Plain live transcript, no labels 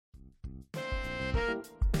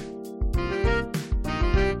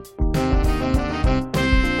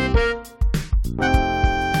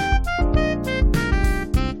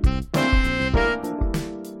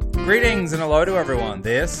Greetings and hello to everyone.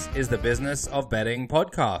 This is the Business of Betting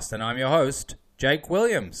podcast, and I'm your host, Jake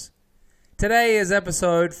Williams. Today is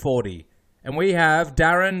episode 40, and we have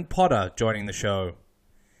Darren Potter joining the show.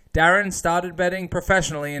 Darren started betting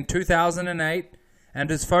professionally in 2008 and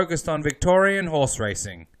is focused on Victorian horse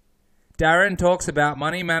racing. Darren talks about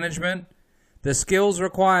money management, the skills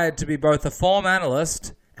required to be both a form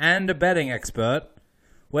analyst and a betting expert,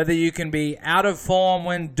 whether you can be out of form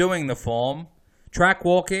when doing the form, track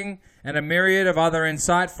walking, and a myriad of other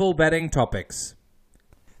insightful betting topics.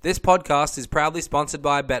 This podcast is proudly sponsored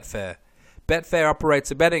by Betfair. Betfair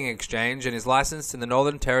operates a betting exchange and is licensed in the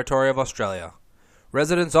Northern Territory of Australia.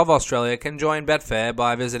 Residents of Australia can join Betfair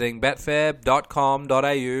by visiting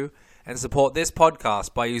betfair.com.au and support this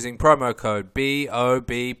podcast by using promo code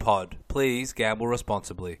BOBPOD. Please gamble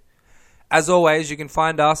responsibly. As always, you can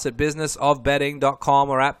find us at businessofbetting.com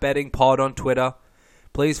or at bettingpod on Twitter.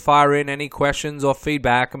 Please fire in any questions or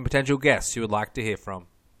feedback and potential guests you would like to hear from.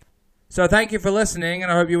 So thank you for listening,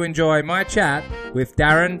 and I hope you enjoy my chat with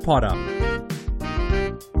Darren Potter.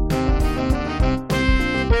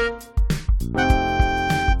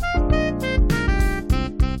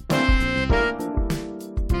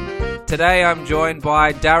 Today I'm joined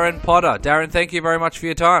by Darren Potter. Darren, thank you very much for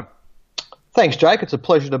your time. Thanks, Jake. It's a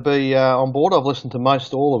pleasure to be on board. I've listened to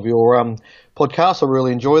most all of your podcasts. I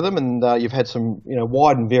really enjoy them, and you've had some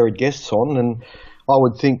wide and varied guests on. And I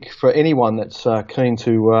would think for anyone that's keen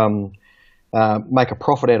to make a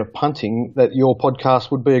profit out of punting, that your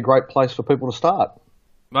podcast would be a great place for people to start.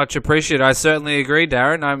 Much appreciated. I certainly agree,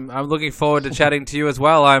 Darren. I'm looking forward to chatting to you as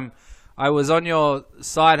well. I was on your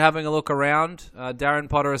site having a look around, Darren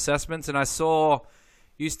Potter Assessments, and I saw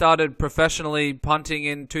you started professionally punting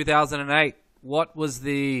in 2008. What was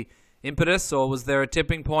the impetus, or was there a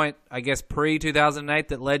tipping point, I guess, pre-2008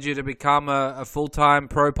 that led you to become a full-time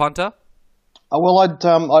pro punter? Well, I'd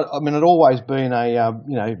always been a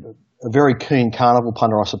very keen carnival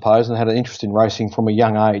punter, I suppose, and had an interest in racing from a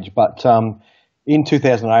young age. But in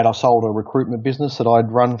 2008, I sold a recruitment business that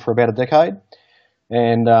I'd run for about a decade.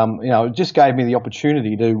 And, it just gave me the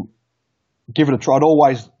opportunity to give it a try. I'd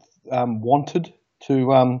always wanted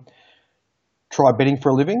to try betting for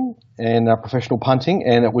a living and professional punting,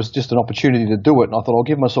 and it was just an opportunity to do it. And I thought I'll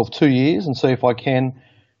give myself 2 years and see if I can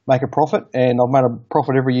make a profit. And I've made a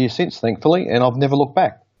profit every year since, thankfully, and I've never looked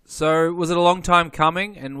back. So was it a long time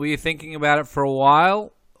coming, and were you thinking about it for a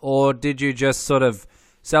while, or did you just sort of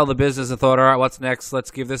sell the business and thought, all right, what's next?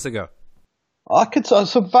 Let's give this a go? I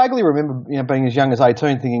sort of vaguely remember, being as young as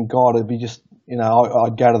 18, thinking, God, it'd be just,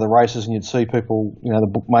 I'd go to the races and you'd see people, the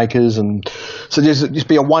bookmakers, and so just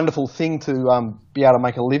be a wonderful thing to be able to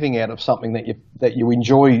make a living out of something that you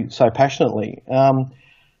enjoy so passionately.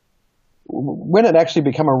 When it actually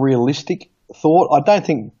became a realistic thought, I don't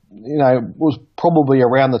think, it was probably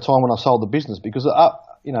around the time when I sold the business, because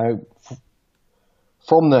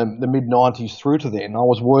from the mid-90s through to then, I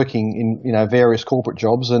was working in various corporate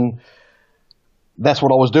jobs, and that's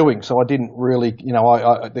what I was doing. So I didn't really,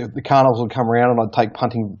 the carnivals would come around and I'd take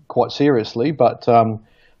punting quite seriously, but the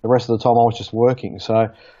rest of the time I was just working. So,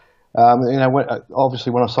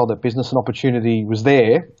 obviously when I sold that business, an opportunity was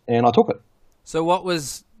there and I took it. So what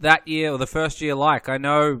was that year, or the first year, like? I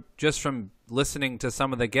know just from listening to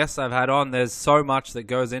some of the guests I've had on, there's so much that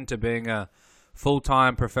goes into being a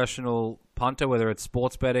full-time professional punter, whether it's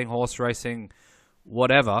sports betting, horse racing,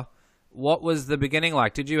 whatever. What was the beginning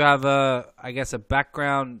like? Did you have a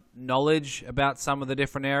background knowledge about some of the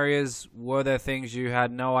different areas? Were there things you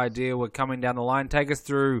had no idea were coming down the line? Take us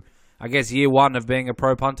through, year one of being a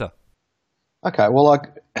pro punter. Okay, well,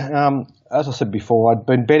 as I said before, I'd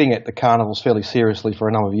been betting at the carnivals fairly seriously for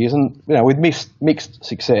a number of years, and with mixed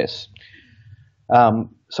success. So I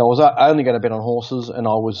was only going to bet on horses, and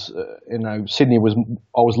I was, I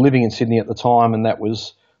was living in Sydney at the time, and that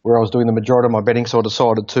was where I was doing the majority of my betting, so I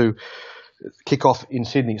decided to kick off in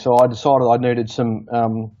Sydney. So I decided I needed some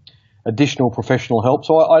additional professional help.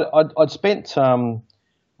 So I'd spent, I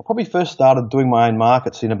probably first started doing my own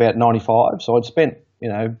markets in about 95. So I'd spent,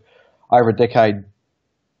 over a decade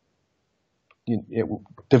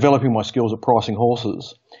developing my skills at pricing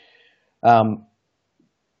horses. And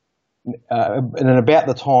then about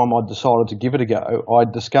the time I decided to give it a go, I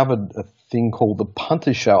discovered a thing called the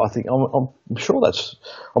Punter Show. I think I'm sure I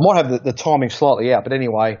might have the timing slightly out, but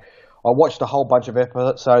anyway, I watched a whole bunch of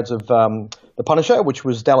episodes of the Punter Show, which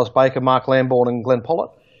was Dallas Baker, Mark Lambourne, and Glenn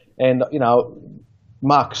Pollitt, and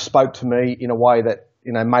Mark spoke to me in a way that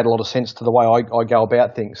made a lot of sense to the way I go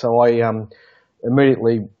about things. So I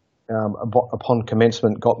immediately upon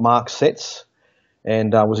commencement got Mark's sets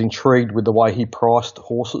and was intrigued with the way he priced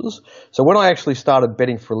horses. So when I actually started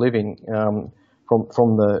betting for a living,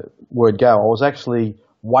 from the word go, I was actually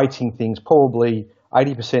weighting things probably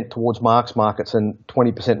 80% towards Mark's markets and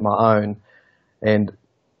 20% my own, and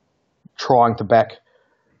trying to back,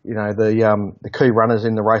 the key runners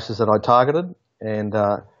in the races that I targeted, and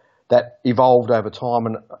that evolved over time.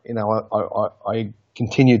 And I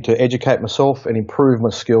continued to educate myself and improve my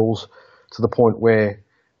skills to the point where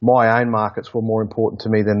my own markets were more important to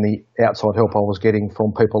me than the outside help I was getting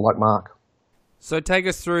from people like Mark. So take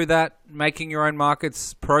us through that making your own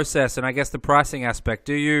markets process, and I guess the pricing aspect.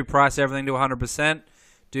 Do you price everything to 100%?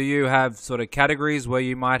 Do you have sort of categories where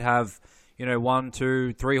you might have, 1,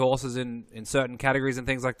 2, 3 horses in certain categories and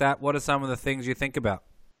things like that? What are some of the things you think about?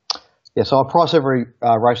 Yeah, so I price every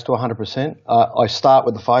race to 100%. I start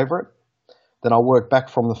with the favourite, then I work back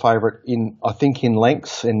from the favourite in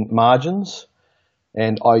lengths and margins,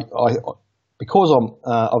 and I because I'm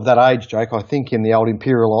of that age, Jake, I think in the old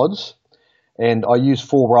imperial odds, and I use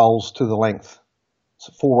 4 rolls to the length.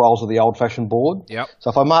 So 4 rolls of the old-fashioned board. Yep.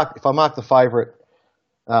 So if I mark the favourite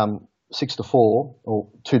 6-4 or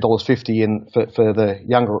 $2.50 in for the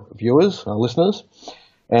younger viewers, listeners,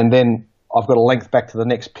 and then I've got a length back to the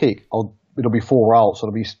next pick, it'll be 4 rolls. So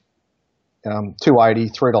it'll be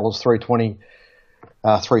 $2.80, $3, $3.20,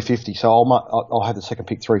 $3.50. So I'll have the second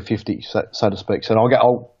pick $3.50, so to speak. So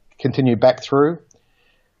I'll continue back through,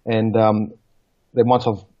 and then once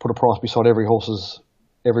I've put a price beside every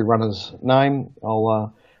runner's name,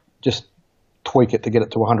 I'll just tweak it to get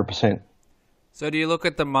it to 100%. So do you look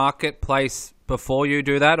at the marketplace before you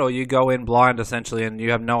do that, or you go in blind essentially and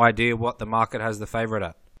you have no idea what the market has the favourite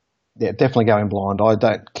at? Yeah, definitely going blind. I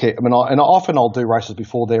don't care. I mean, often I'll do races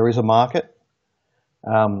before there is a market.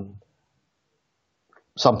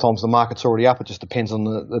 Sometimes the market's already up. It just depends on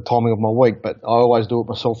the timing of my week. But I always do it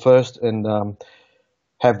myself first, and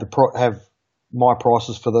have my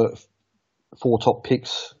prices for the 4 top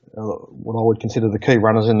picks, what I would consider the key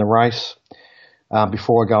runners in the race,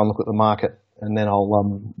 before I go and look at the market. And then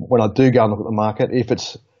when I do go and look at the market, if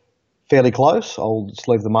it's fairly close, I'll just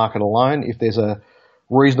leave the market alone. If there's a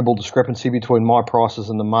reasonable discrepancy between my prices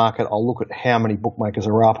and the market, I'll look at how many bookmakers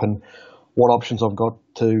are up and what options I've got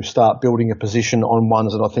to start building a position on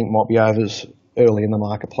ones that I think might be overs early in the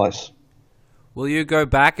marketplace. Will you go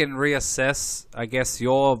back and reassess, I guess,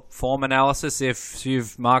 your form analysis if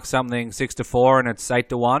you've marked something 6-4 and it's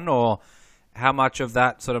 8-1, or how much of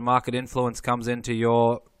that sort of market influence comes into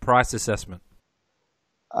your price assessment?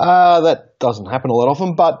 That doesn't happen a lot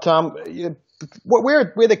often, but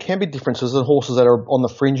where there can be differences in horses that are on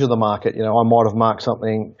the fringe of the market, I might have marked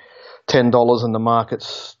something $10 and the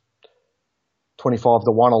market's 25-1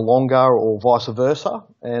 or longer, or vice versa,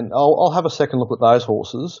 and I'll have a second look at those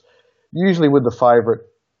horses. Usually with the favourite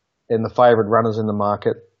and the favourite runners in the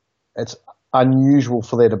market, it's unusual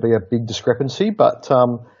for there to be a big discrepancy. But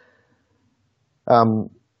when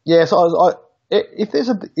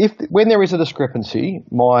there is a discrepancy,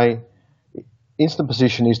 my instant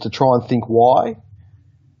position is to try and think why,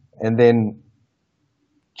 and then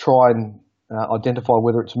try and identify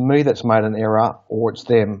whether it's me that's made an error or it's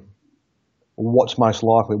them. What's most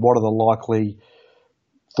likely? What are the likely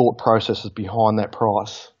thought processes behind that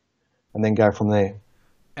price? And then go from there.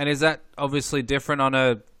 And is that obviously different on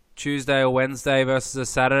a Tuesday or Wednesday versus a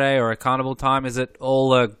Saturday or a carnival time? Is it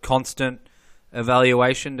all a constant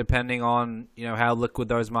evaluation depending on how liquid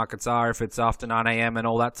those markets are, if it's after 9 a.m. and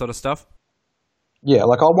all that sort of stuff? Yeah,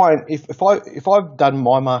 like I won't if I've done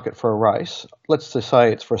my market for a race, let's just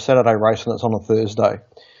say it's for a Saturday race and it's on a Thursday,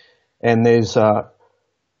 and there's a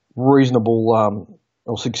reasonable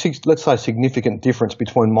let's say significant difference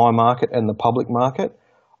between my market and the public market,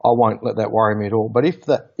 I won't let that worry me at all. But if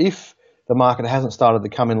the market hasn't started to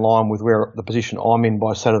come in line with where the position I'm in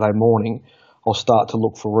by Saturday morning, I'll start to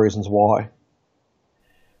look for reasons why.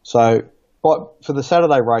 So for the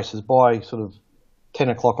Saturday races, by sort of 10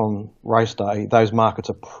 o'clock on race day, those markets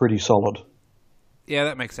are pretty solid. Yeah,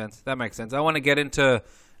 that makes sense. I want to get into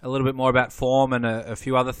a little bit more about form and a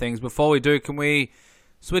few other things. Before we do, can we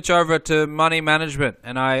switch over to money management?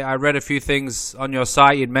 And I read a few things on your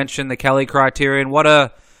site. You'd mentioned the Kelly criterion. What are,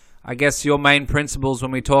 I guess, your main principles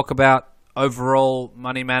when we talk about overall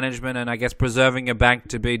money management and, I guess, preserving your bank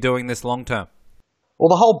to be doing this long term? Well,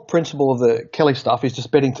 the whole principle of the Kelly stuff is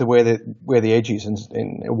just betting to where the edge is and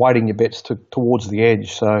weighting your bets towards the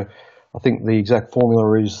edge. So I think the exact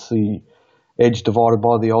formula is the edge divided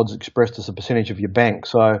by the odds expressed as a percentage of your bank.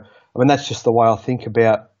 So, I mean, that's just the way I think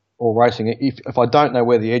about all racing. If I don't know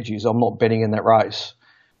where the edge is, I'm not betting in that race.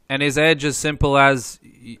 And is Edge as simple as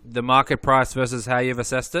the market price versus how you've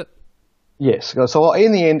assessed it? Yes. So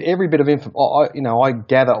in the end, every bit of I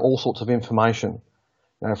gather all sorts of information.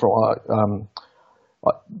 When I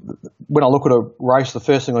look at a race, the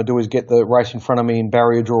first thing I do is get the race in front of me in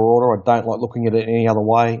barrier draw order. I don't like looking at it any other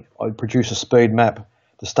way. I produce a speed map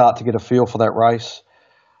to start to get a feel for that race.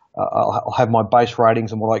 I'll have my base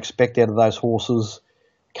ratings and what I expect out of those horses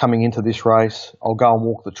coming into this race. I'll go and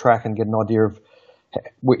walk the track and get an idea of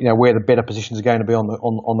where the better positions are going to be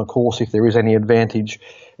on the course, if there is any advantage.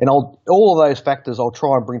 And all of those factors I'll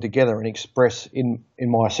try and bring together and express in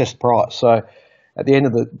my assessed price. So at the end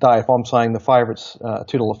of the day, if I'm saying the favourite's a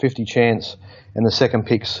 $2.50 chance and the second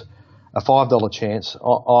pick's a $5 chance,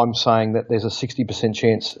 I'm saying that there's a 60%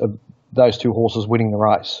 chance of those two horses winning the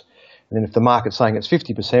race. And then if the market's saying it's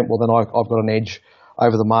 50%, well, then I've got an edge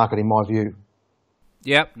over the market in my view.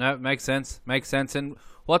 Yep, no, makes sense. Makes sense. And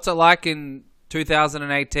what's it like in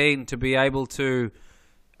 2018 to be able to,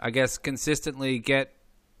 I guess, consistently get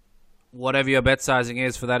whatever your bet sizing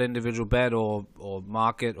is for that individual bet or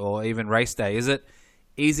market or even race day? Is it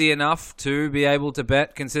easy enough to be able to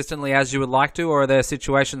bet consistently as you would like to, or are there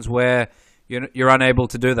situations where you're unable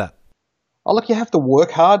to do that? Oh, look, you have to work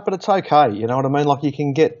hard, but it's okay. You know what I mean? Like you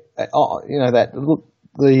can get, the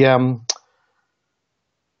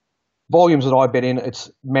volumes that I bet in, it's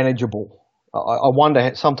manageable. I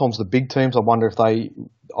wonder, sometimes the big teams, I wonder if I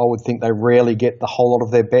would think they rarely get the whole lot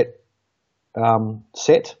of their bet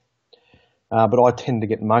set. But I tend to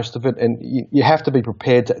get most of it. And you have to be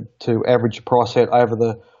prepared to average your price out over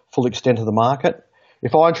the full extent of the market.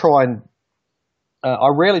 If I try and, I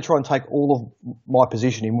rarely try and take all of my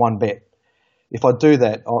position in one bet. If I do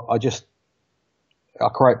that, I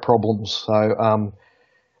create problems. So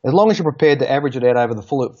as long as you're prepared to average it out over the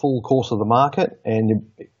full course of the market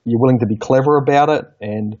and you're willing to be clever about it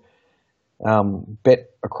and bet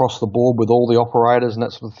across the board with all the operators and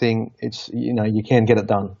that sort of thing, you can get it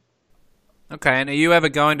done. Okay, and are you ever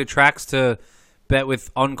going to tracks to bet with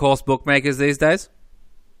on-course bookmakers these days?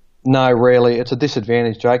 No, rarely. It's a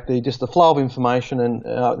disadvantage, Jake. Just the flow of information, and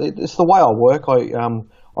it's the way I work.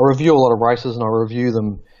 I review a lot of races and I review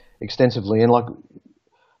them extensively. And like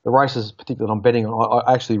the races, particularly that I'm betting on,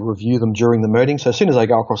 I actually review them during the meeting. So as soon as they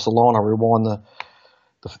go across the line, I rewind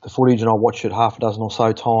the footage and I watch it half a dozen or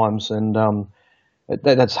so times. And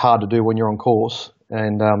that's hard to do when you're on course.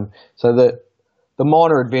 And so the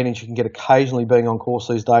minor advantage you can get occasionally being on course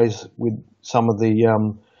these days with some of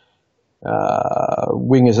the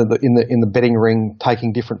wingers in the betting ring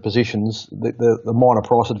taking different positions, the minor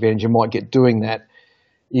price advantage you might get doing that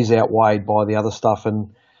is outweighed by the other stuff.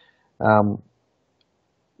 And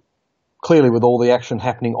clearly with all the action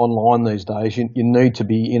happening online these days, you need to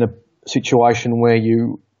be in a situation where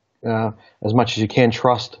you, as much as you can,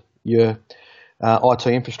 trust your IT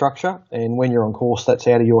infrastructure. And when you're on course, that's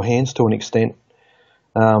out of your hands to an extent.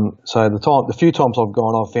 So the few times I've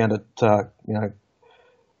gone, I've found it,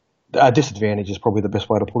 a disadvantage is probably the best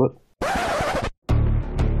way to put it.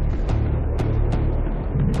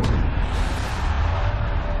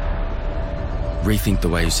 Rethink the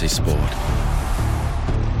way you see sport.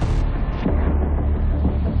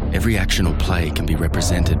 Every action or play can be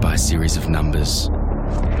represented by a series of numbers.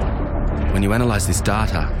 When you analyse this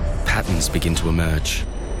data, patterns begin to emerge.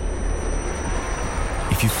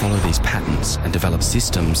 If you follow these patterns and develop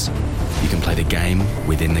systems, you can play the game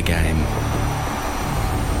within the game.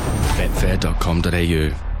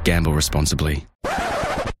 Betfair.com.au. Gamble responsibly.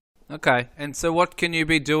 Okay, and so what can you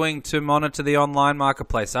be doing to monitor the online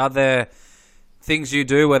marketplace? Are there things you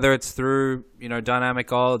do, whether it's through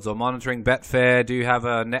dynamic odds or monitoring Betfair? Do you have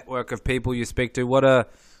a network of people you speak to? What are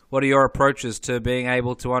your approaches to being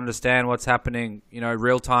able to understand what's happening,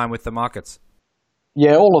 real time with the markets?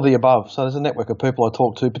 Yeah, all of the above. So there's a network of people I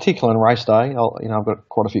talk to, particularly on race day. I've got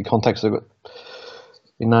quite a few contacts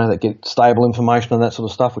that get stable information and that sort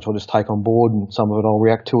of stuff, which I'll just take on board, and some of it I'll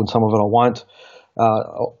react to and some of it I won't.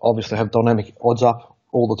 Obviously have dynamic odds up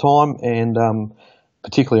all the time, and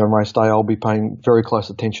particularly on race day, I'll be paying very close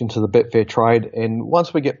attention to the Betfair trade. And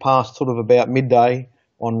once we get past sort of about midday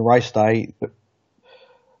on race day,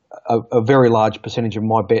 a very large percentage of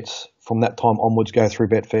my bets from that time onwards go through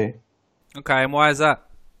Betfair. Okay, and why is that?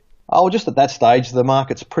 Oh, just at that stage, the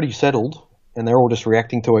market's pretty settled and they're all just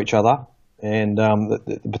reacting to each other, and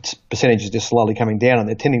the percentage is just slowly coming down and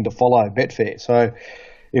they're tending to follow Betfair. So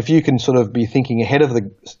if you can sort of be thinking ahead of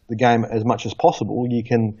the game as much as possible, you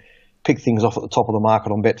can pick things off at the top of the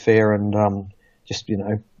market on Betfair and just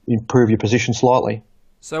improve your position slightly.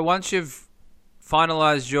 So once you've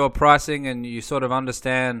finalised your pricing and you sort of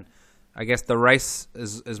understand, I guess, the race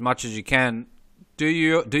as much as you can,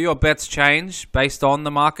 do your bets change based on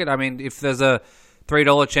the market? I mean, if there's a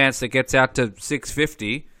 $3 chance that gets out to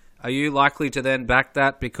 $6.50, are you likely to then back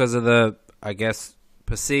that because of the, I guess,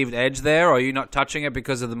 perceived edge there, or are you not touching it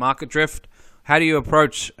because of the market drift? How do you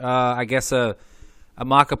approach, I guess, a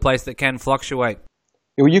marketplace that can fluctuate?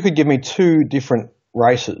 Well, you could give me two different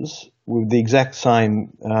races with the exact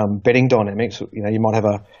same betting dynamics. You know, you might have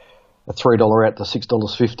a $3 out to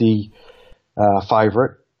 $6.50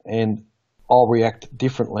 favourite, and I'll react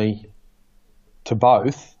differently to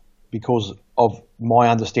both because of my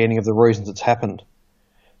understanding of the reasons it's happened.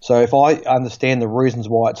 So if I understand the reasons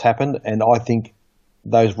why it's happened, and I think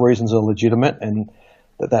those reasons are legitimate, and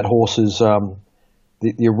that horse is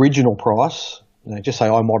the original price, you know, just say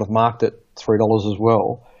I might have marked it $3 as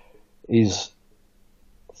well, is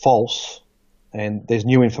false, and there's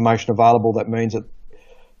new information available that means that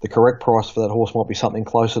the correct price for that horse might be something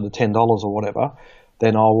closer to $10 or whatever,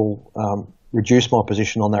 then I will reduce my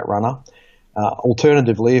position on that runner.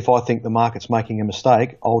 Alternatively, if I think the market's making a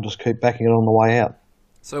mistake, I'll just keep backing it on the way out.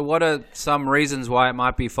 So what are some reasons why it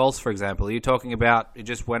might be false, for example? Are you talking about it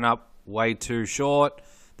just went up way too short,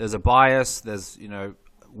 there's a bias, there's, you know,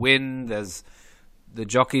 wind, there's the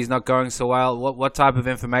jockey's not going so well? What type of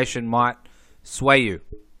information might sway you?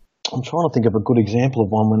 I'm trying to think of a good example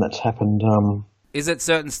of one when that's happened. Is it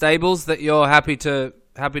certain stables that you're happy to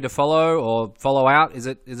follow or follow out? Is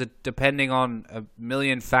it depending on a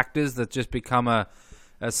million factors that just become a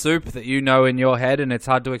soup that you know in your head and it's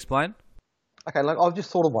hard to explain? Okay, look, I've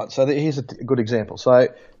just thought of one. So here's a good example. So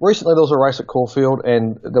recently there was a race at Caulfield,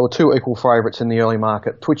 and there were two equal favourites in the early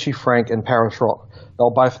market, Twitchy Frank and Paris Rock. They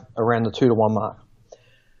were both around the 2-1 mark.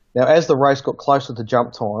 Now, as the race got closer to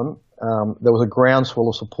jump time, there was a groundswell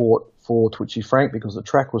of support for Twitchy Frank because the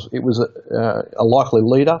track was a likely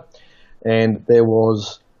leader, and there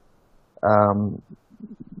was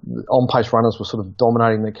on-pace runners were sort of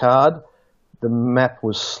dominating the card. The map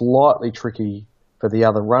was slightly tricky for the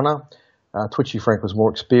other runner. Twitchy Frank was more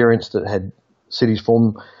experienced. It had cities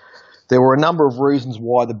form. There were a number of reasons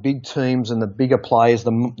why the big teams and the bigger players,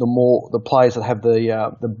 the players that have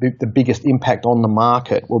the biggest impact on the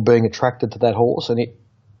market, were being attracted to that horse, and it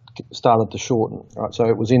started to shorten. Right, so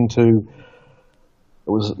it was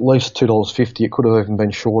at least $2.50. It could have even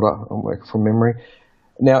been shorter from memory.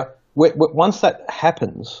 Now, once that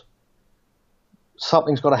happens,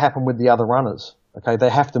 something's got to happen with the other runners. Okay, they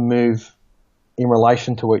have to move in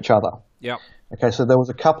relation to each other. Yeah. Okay, so there was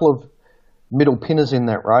a couple of middle pinners in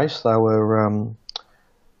that race. They were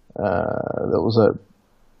there was a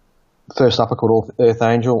first upper called Earth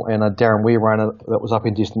Angel and a Darren Weir runner that was up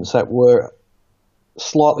in distance that were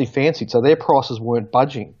slightly fancied. So their prices weren't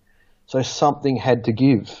budging. So something had to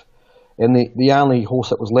give. And the only horse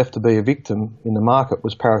that was left to be a victim in the market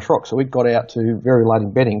was Paris Rock. So it got out to very late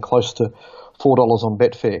in betting, close to $4 on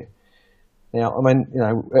Betfair. Now, I mean, you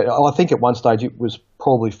know, I think at one stage it was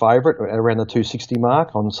probably favourite around the 260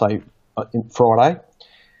 mark on, say, Friday.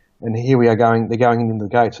 And here we are they're going into the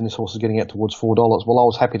gates and this horse is getting out towards $4. Well, I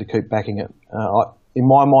was happy to keep backing it. In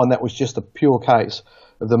my mind, that was just a pure case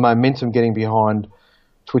of the momentum getting behind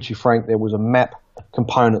Twitchy Frank. There was a map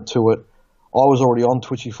component to it. I was already on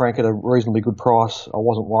Twitchy Frank at a reasonably good price. I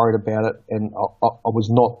wasn't worried about it, and I was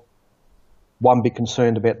not one bit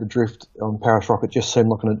concerned about the drift on Paris Rock. It just seemed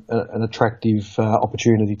like an attractive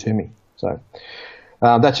opportunity to me. So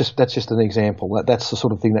that's just an example. That's the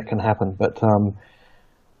sort of thing that can happen. But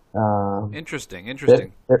interesting.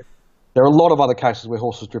 There are a lot of other cases where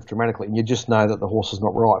horses drift dramatically, and you just know that the horse is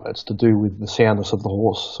not right. It's to do with the soundness of the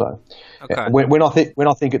horse. So okay. when I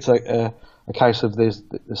think it's a case of there's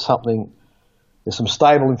some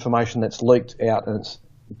stable information that's leaked out, and it's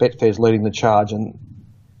Betfair's leading the charge, and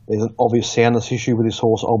there's an obvious soundness issue with this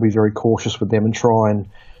horse, I'll be very cautious with them and try and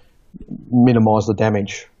minimise the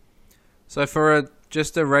damage. So for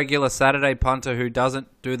just a regular Saturday punter who doesn't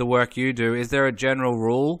do the work you do, is there a general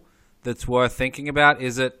rule that's worth thinking about?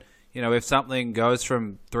 Is it, you know, if something goes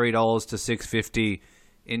from $3 to $6.50,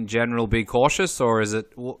 in general be cautious, or is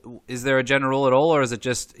there a general rule at all, or is it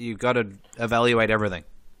just you've got to evaluate everything?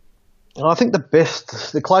 I think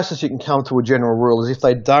the closest you can come to a general rule is if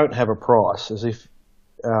they don't have a price, as if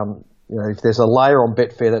if there's a layer on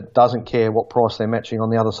Betfair that doesn't care what price they're matching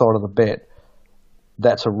on the other side of the bet,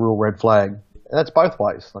 that's a real red flag. And that's both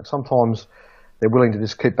ways. Like sometimes they're willing to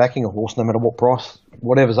just keep backing a horse no matter what price,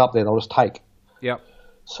 whatever's up there, they'll just take. Yep.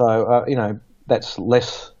 So that's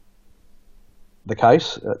less the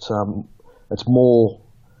case. It's more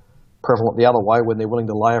prevalent the other way when they're willing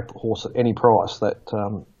to lay a horse at any price that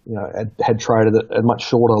had traded at a much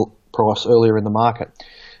shorter price earlier in the market.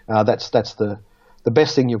 That's the the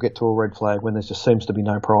best thing you'll get to a red flag when there just seems to be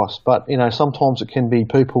no price. But, sometimes it can be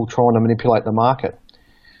people trying to manipulate the market.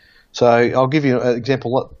 So I'll give you an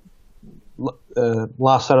example.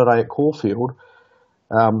 Last Saturday at Caulfield,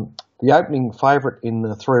 the opening favourite in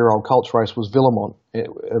the 3-year-old colts race was Villamont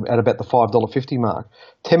at about the $5.50 mark.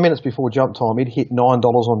 10 minutes before jump time, it hit $9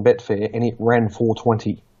 on Betfair and it ran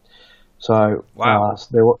 $4.20. So wow.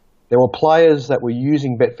 There were players that were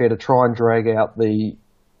using Betfair to try and drag out the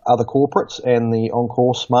other corporates and the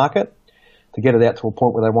on-course market to get it out to a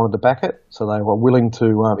point where they wanted to back it. So they were willing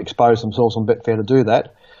to expose themselves on Betfair to do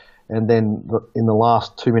that. And then in the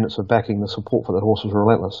last 2 minutes of backing, the support for that horse was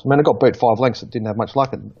relentless. I mean, it got beat 5 lengths. It didn't have much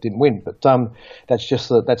luck. It didn't win. But that's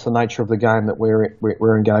the nature of the game that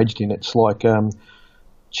we're engaged in. It's like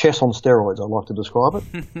chess on steroids, I like to describe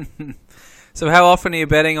it. So how often are you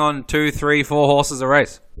betting on 2, 3, 4 horses a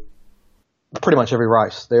race? Pretty much every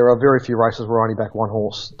race. There are very few races where I only back one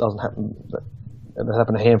horse. It doesn't happen. It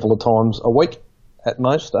happen a handful of times a week at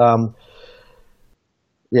most.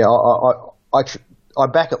 I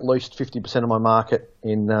back at least 50% of my market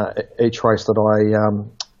in each race that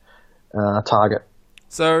I target.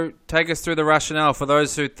 So take us through the rationale for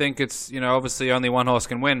those who think it's, obviously only one horse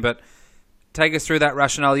can win, but take us through that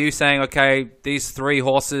rationale. Are you saying, okay, these 3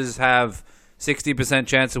 horses have 60%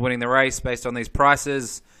 chance of winning the race based on these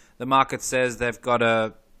prices? The market says they've got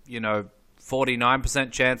a,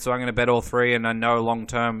 49% chance, so I'm going to bet all 3 and I know long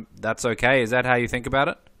term that's okay. Is that how you think about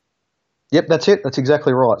it? Yep, that's it. That's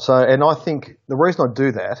exactly right. So, and I think the reason I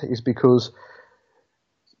do that is because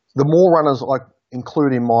the more runners I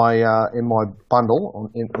include in my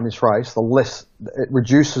bundle in this race, the less it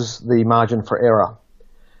reduces the margin for error.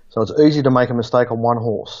 So it's easy to make a mistake on one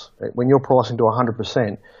horse. When you're pricing to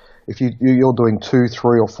 100%, if you're doing 2,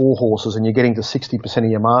 3 or 4 horses and you're getting to 60% of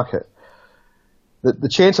your market, the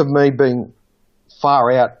chance of me being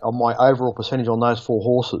far out on my overall percentage on those 4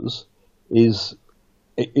 horses is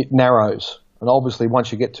it narrows. And obviously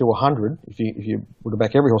once you get to 100, if you were to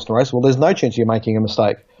back every horse in the race, well, there's no chance you're making a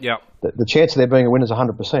mistake. Yeah. The chance of there being a win is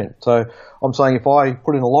 100%. So I'm saying if I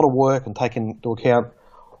put in a lot of work and take into account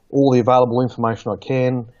all the available information I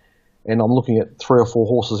can, and I'm looking at 3 or 4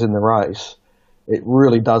 horses in the race, it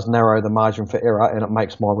really does narrow the margin for error and it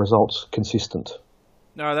makes my results consistent.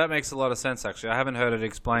 No, that makes a lot of sense, actually. I haven't heard it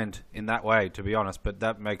explained in that way, to be honest, but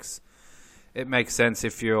it makes sense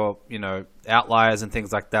if your, outliers and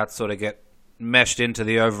things like that sort of get meshed into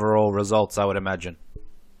the overall results, I would imagine.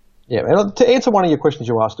 Yeah, and to answer one of your questions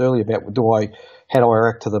you asked earlier about how do I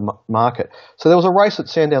react to the market? So there was a race at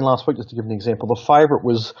Sandown last week, just to give an example. The favourite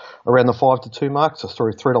was around the 5-2 mark, so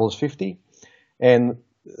 $3.50, and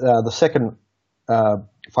the second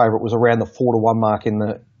favourite was around the 4-1 mark in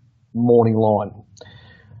the morning line.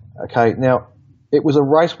 Okay, now it was a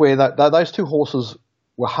race where those 2 horses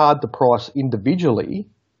were hard to price individually,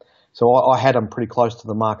 so I had them pretty close to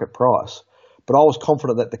the market price. But I was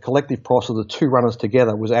confident that the collective price of the 2 runners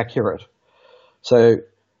together was accurate. So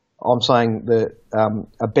I'm saying that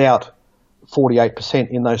about 48%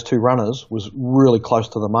 in those 2 runners was really close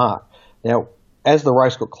to the mark. Now, as the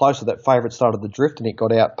race got closer, that favourite started to drift and it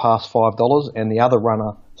got out past $5 and the other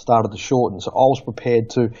runner started to shorten. So I was prepared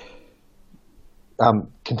to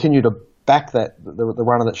continue to back the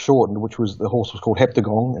runner that shortened, which was the horse was called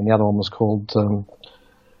Heptagon and the other one was called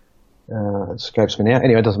it escapes me now.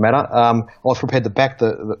 Anyway, it doesn't matter. I was prepared to back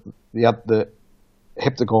the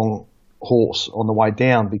Heptagon horse on the way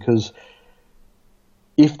down because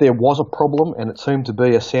if there was a problem, and it seemed to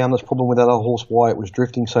be a soundness problem with that other horse, why it was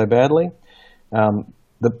drifting so badly,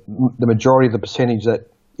 the majority of the percentage that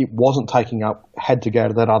it wasn't taking up had to go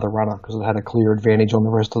to that other runner because it had a clear advantage on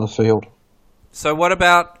the rest of the field. So what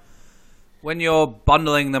about when you're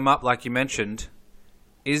bundling them up, like you mentioned,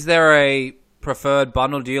 is there a preferred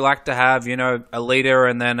bundle? Do you like to have, a leader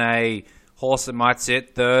and then a horse that might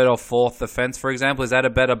sit 3rd or 4th the fence, for example? Is that a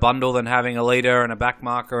better bundle than having a leader and a back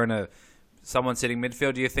marker and someone sitting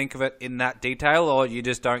midfield? Do you think of it in that detail, or you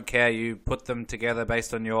just don't care? You put them together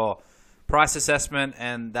based on your price assessment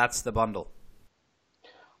and that's the bundle?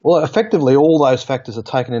 Well, effectively, all those factors are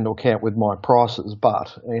taken into account with my prices.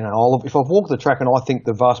 But if I've walked the track and I think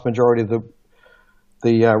the vast majority of the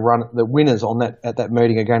winners at that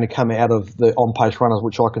meeting are going to come out of the on-pace runners,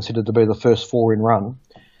 which I consider to be the first 4 in run,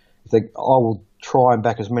 I will try and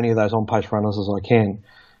back as many of those on-pace runners as I can.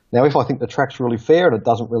 Now, if I think the track's really fair and it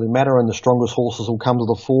doesn't really matter and the strongest horses will come to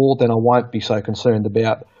the fore, then I won't be so concerned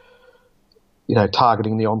about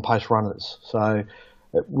targeting the on-pace runners. So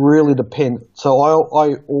it really depends. So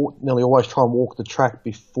I nearly always try and walk the track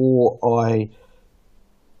before I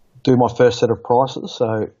do my first set of prices.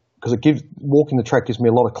 So because walking the track gives me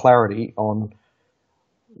a lot of clarity on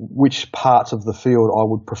which parts of the field I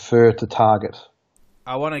would prefer to target.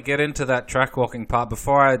 I want to get into that track walking part.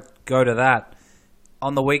 Before I go to that,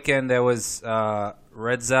 on the weekend there was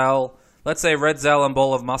Redzell. Let's say Redzell and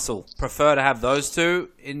Ball of Muscle. Prefer to have those two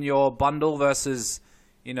in your bundle versus,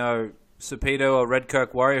 Serpedo or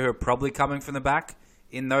Redkirk Warrior, who are probably coming from the back.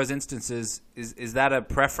 In those instances, is that a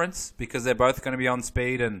preference? Because they're both going to be on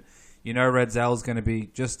speed, and Redzell is going to be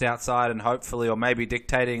just outside and hopefully, or maybe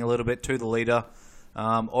dictating a little bit to the leader.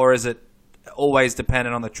 Or is it always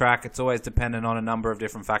dependent on the track? It's always dependent on a number of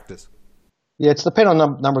different factors. Yeah, it's dependent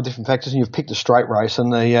on a number of different factors, and you've picked a straight race,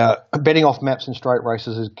 and the betting off maps in straight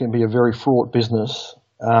races can be a very fraught business.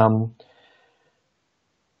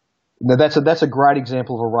 Now that's a great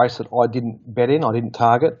example of a race that I didn't bet in, I didn't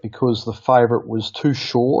target, because the favourite was too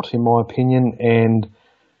short, in my opinion, and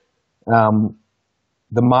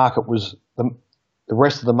the market was the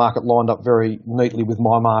rest of the market lined up very neatly with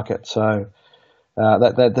my market. So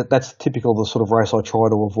that's typical of the sort of race I try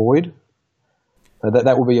to avoid.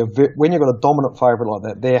 That will be when you've got a dominant favourite like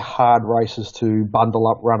that, they're hard races to bundle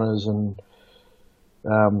up runners and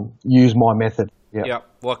use my method. Yep.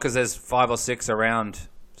 Well, because there's 5 or 6 around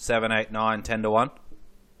 7, 8, 9, 10 to 1.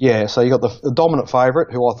 Yeah, so you got the dominant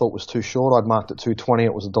favourite, who I thought was too short. I'd marked at $2.20.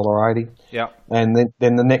 It was $1.80. Yeah. And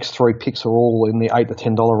then the next 3 picks are all in the $8 to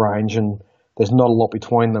 $10 range, and there's not a lot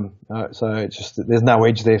between them. So it's just there's no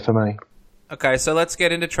edge there for me. Okay, so let's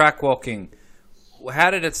get into track walking.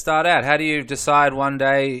 How did it start out? How do you decide one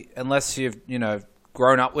day, unless you've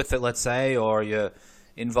grown up with it, let's say, or you're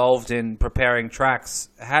involved in preparing tracks?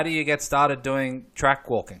 How do you get started doing track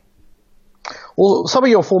walking? Well, some of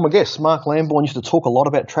your former guests, Mark Lambourne, used to talk a lot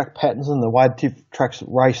about track patterns and the way tracks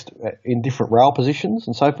raced in different rail positions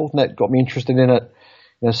and so forth, and that got me interested in it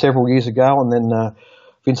several years ago. And then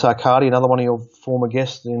Vince Arcadi, another one of your former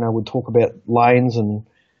guests, would talk about lanes and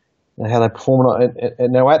how they perform.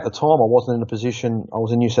 And now at the time I wasn't in a position, I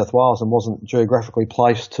was in New South Wales and wasn't geographically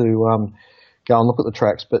placed to go and look at the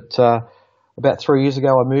tracks. But about 3 years ago,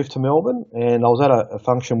 I moved to Melbourne, and I was at a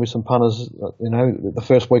function with some punters. The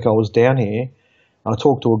first week I was down here, I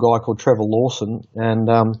talked to a guy called Trevor Lawson, and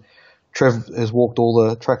Trev has walked all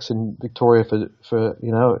the tracks in Victoria for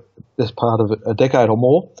this part of a decade or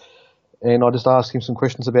more. And I just asked him some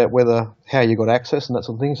questions about how you got access and that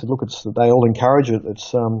sort of thing. He said, look, they all encourage it.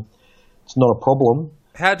 It's not a problem.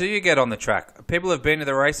 How do you get on the track? People who've been to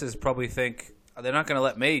the races probably think, they're not going to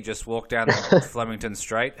let me just walk down the Flemington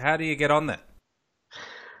Straight. How do you get on there?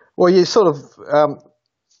 Well, you sort of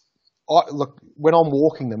look, when I'm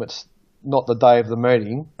walking them, it's not the day of the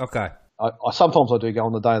meeting. Okay. I sometimes I do go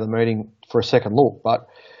on the day of the meeting for a second look, but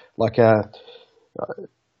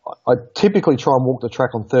I typically try and walk the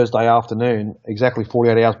track on Thursday afternoon, exactly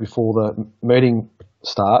 48 hours before the meeting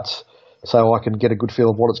starts, so I can get a good feel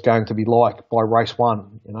of what it's going to be like by race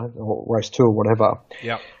 1, or race 2 or whatever.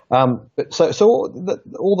 Yeah. But so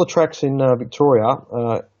all the tracks in Victoria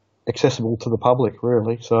are accessible to the public,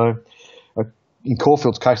 really. So in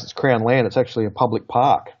Caulfield's case, it's Crown Land. It's actually a public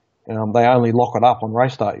park. They only lock it up on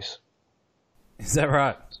race days. Is that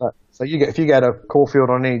right? So if you go to Caulfield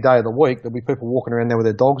on any day of the week, there'll be people walking around there with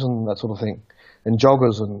their dogs and that sort of thing, and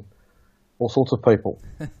joggers and all sorts of people.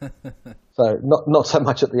 So not so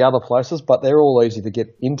much at the other places, but they're all easy to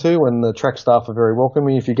get into, and the track staff are very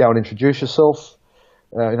welcoming. If you go and introduce yourself,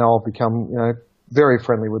 I'll become very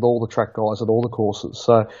friendly with all the track guys at all the courses.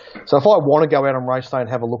 So if I want to go out on race day and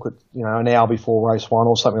have a look at an hour before race 1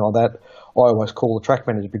 or something like that, I always call the track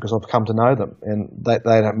manager because I've come to know them, and they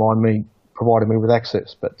don't mind me providing me with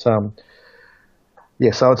access. But so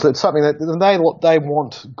it's something that they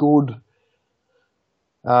want good,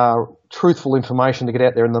 truthful information to get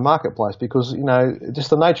out there in the marketplace, because just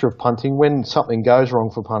the nature of punting, when something goes wrong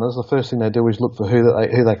for punters, the first thing they do is look for who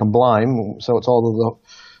they can blame. So it's either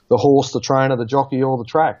the horse, the trainer, the jockey, or the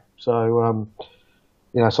track. So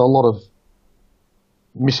so a lot of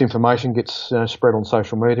misinformation gets spread on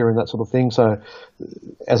social media and that sort of thing. So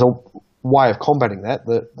as a way of combating that,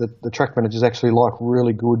 the track managers actually like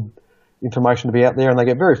really good information to be out there, and they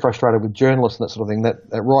get very frustrated with journalists and that sort of thing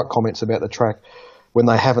that write comments about the track when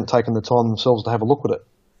they haven't taken the time themselves to have a look at it.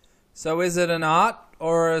 So is it an art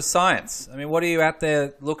or a science? I mean, what are you out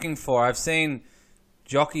there looking for? I've seen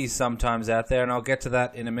jockeys sometimes out there, and I'll get to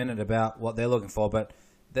that in a minute about what they're looking for, but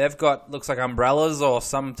they've got, looks like umbrellas or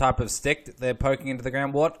some type of stick that they're poking into the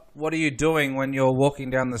ground. What are you doing when you're walking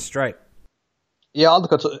down the straight? Yeah, I'm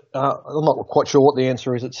not quite sure what the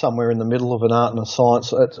answer is. It's somewhere in the middle of an art and a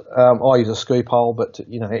science. I use a scoop hole, but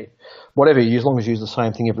whatever you use, as long as you use the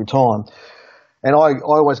same thing every time. And I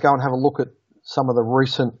always go and have a look at some of the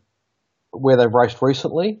where they've raced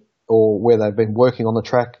recently, or where they've been working on the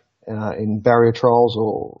track, in barrier trials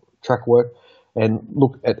or track work and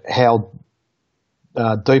look at how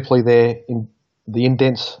deeply the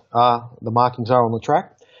indents are, the markings are on the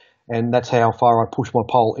track, and that's how far I push my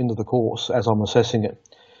pole into the course as I'm assessing it.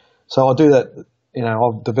 So I do that,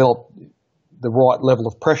 I've developed the right level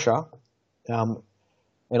of pressure, and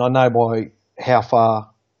I know by how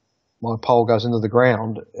far my pole goes into the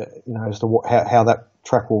ground, as to how that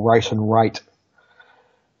track will race and rate.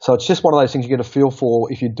 So it's just one of those things you get a feel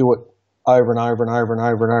for if you do it over and over and over and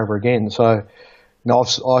over and over again. So,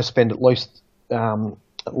 I spend at least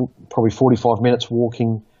probably 45 minutes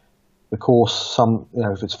walking the course.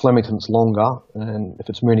 If it's Flemington, it's longer, and if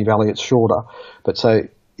it's Moonee Valley, it's shorter. But so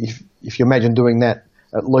if you imagine doing that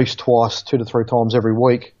at least twice, 2 to 3 times every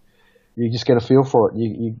week, you just get a feel for it.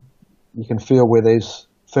 You can feel where there's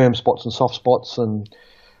firm spots and soft spots, and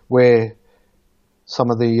where some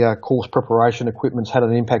of the course preparation equipment's had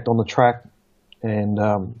an impact on the track. And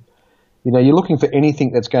you're looking for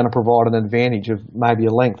anything that's going to provide an advantage of maybe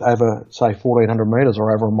a length over, say, 1,400 metres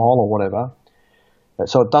or over a mile or whatever.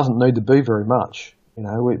 So it doesn't need to be very much.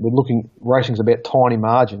 We're looking, racing's about tiny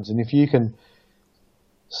margins, and if you can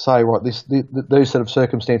say, right, these sort of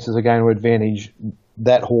circumstances are going to advantage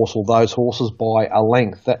that horse or those horses by a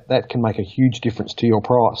length, that can make a huge difference to your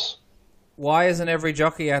price. Why isn't every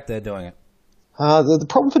jockey out there doing it? The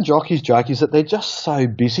problem for jockeys, Jake, is that they're just so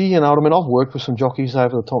busy. You know what I mean? I've worked with some jockeys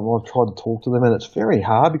over the time, and I've tried to talk to them, and it's very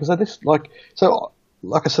hard because they just like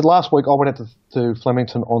I said last week, I went out to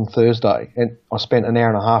Flemington on Thursday, and I spent an hour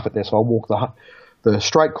and a half at there. So I walked the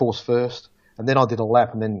straight course first, and then I did a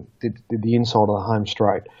lap, and then did the inside of the home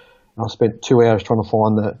straight. And I spent 2 hours trying to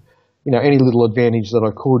find any little advantage that I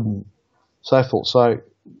could, and so forth. So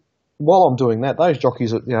while I'm doing that, those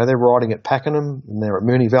jockeys, they're riding at Pakenham, and they're at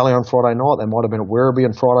Moonee Valley on Friday night. They might have been at Werribee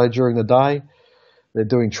on Friday during the day. They're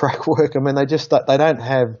doing track work. I mean, they don't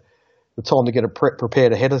have the time to get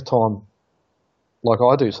prepared ahead of time like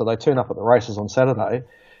I do. So they turn up at the races on Saturday,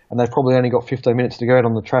 and they've probably only got 15 minutes to go out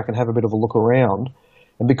on the track and have a bit of a look around.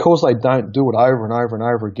 And because they don't do it over and over and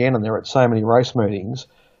over again, and they're at so many race meetings,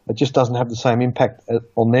 it just doesn't have the same impact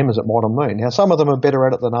on them as it might on me. Now, some of them are better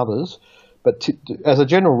at it than others, but as a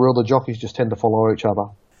general rule, the jockeys just tend to follow each other.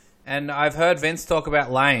 And I've heard Vince talk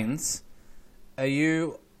about lanes. Are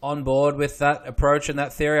you on board with that approach and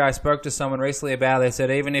that theory? I spoke to someone recently about it. They said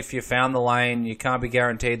even if you found the lane, you can't be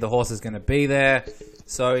guaranteed the horse is going to be there.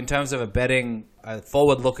 So in terms of a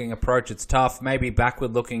forward-looking approach, it's tough. Maybe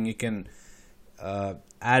backward-looking, you can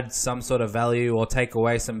add some sort of value or take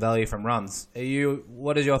away some value from runs.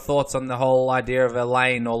 What is your thoughts on the whole idea of a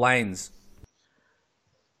lane or lanes?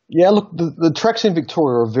 Yeah, look, the tracks in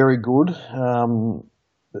Victoria are very good.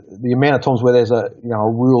 The amount of times where there's a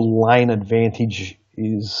real lane advantage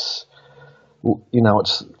is,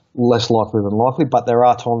 it's less likely than likely, but there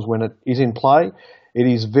are times when it is in play. It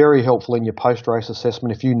is very helpful in your post-race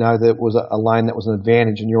assessment if you know that was a lane that was an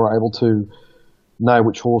advantage and you're able to know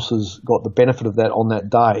which horses got the benefit of that on that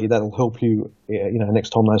day. That'll help you, next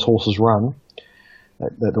time those horses run.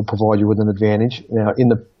 That'll provide you with an advantage. Now, in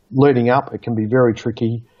the leading up, it can be very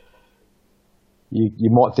tricky. You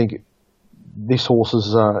might think this horse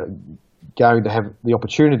is going to have the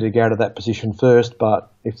opportunity to go to that position first,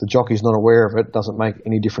 but if the jockey's not aware of it, it doesn't make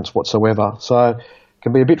any difference whatsoever. So it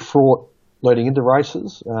can be a bit fraught leading into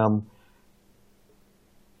races.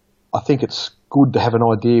 I think it's good to have an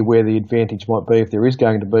idea where the advantage might be if there is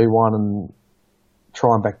going to be one, and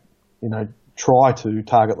try to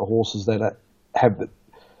target the horses that have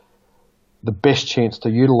the best chance to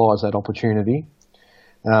utilise that opportunity.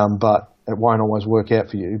 But it won't always work out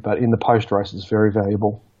for you. But in the post-race, it's very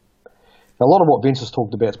valuable. A lot of what Vince has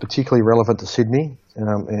talked about is particularly relevant to Sydney,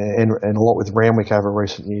 and a lot with Randwick over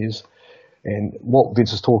recent years. And what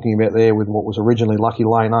Vince is talking about there with what was originally Lucky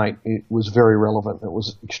Lane 8, it was very relevant. It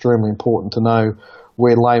was extremely important to know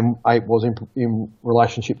where Lane 8 was in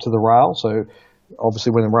relationship to the rail. So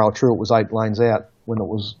obviously when the rail true, it was 8 lanes out. When it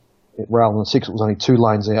was at rail and 6, it was only 2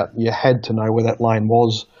 lanes out. You had to know where that lane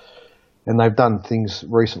was. And they've done things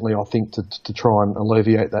recently, I think, to try and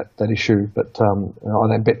alleviate that issue. But I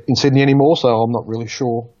don't bet in Sydney anymore, so I'm not really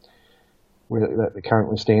sure where that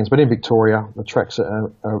currently stands. But in Victoria, the tracks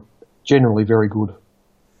are generally very good.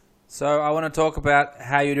 So I want to talk about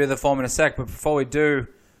how you do the form in a sec, but before we do,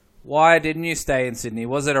 why didn't you stay in Sydney?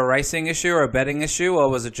 Was it a racing issue or a betting issue, or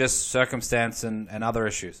was it just circumstance and other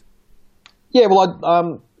issues? Yeah,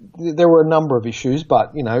 well, there were a number of issues,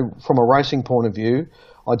 but, from a racing point of view,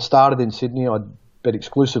 I'd started in Sydney. I'd bet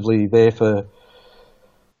exclusively there for at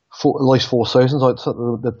least 4 seasons.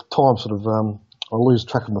 The time I lose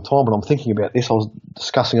track of my time, but I'm thinking about this. I was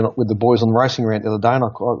discussing it with the boys on the racing rant the other day, and I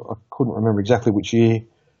couldn't remember exactly which year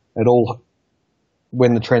at all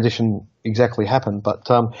when the transition exactly happened. But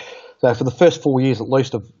so for the first 4 years at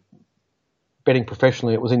least of betting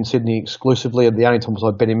professionally, it was in Sydney exclusively. The only times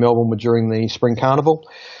I bet in Melbourne were during the Spring Carnival.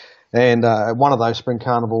 And one of those Spring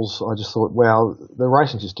Carnivals, I just thought, wow, the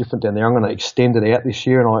racing's just different down there. I'm going to extend it out this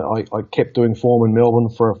year. And I kept doing form in Melbourne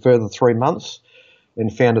for a further 3 months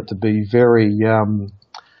and found it to be very,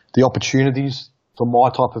 the opportunities for my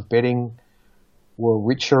type of betting were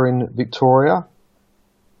richer in Victoria.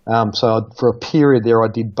 So for a period there, I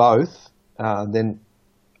did both. Then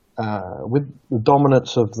with the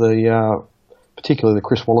dominance of the, particularly the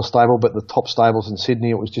Chris Waller stable, but the top stables in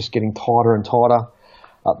Sydney, it was just getting tighter and tighter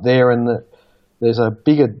up there, and there's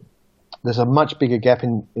a much bigger gap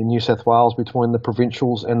in New South Wales between the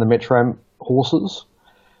provincials and the Metro horses.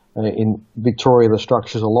 In Victoria, the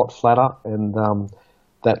structure's a lot flatter, and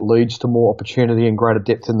that leads to more opportunity and greater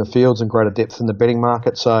depth in the fields and greater depth in the betting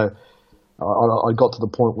market. So I got to the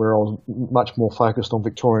point where I was much more focused on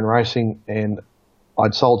Victorian racing, and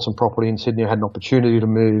I'd sold some property in Sydney. I had an opportunity to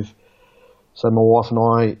move. So my wife and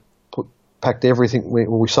I packed everything.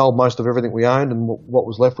 We sold most of everything we owned, and what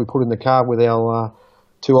was left we put in the car with our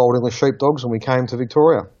 2 old English sheepdogs, and we came to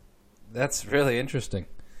Victoria. That's really interesting.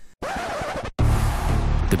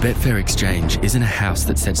 The Betfair Exchange isn't a house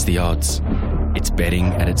that sets the odds. It's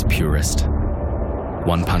betting at its purest.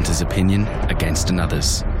 One punter's opinion against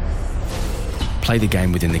another's. Play the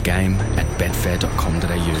game within the game at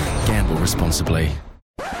betfair.com.au. Gamble responsibly.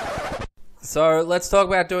 So let's talk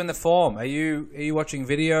about doing the form. Are you watching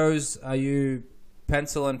videos? Are you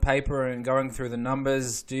pencil and paper and going through the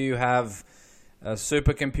numbers? Do you have a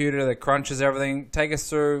supercomputer that crunches everything? Take us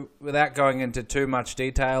through, without going into too much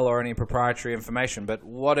detail or any proprietary information, but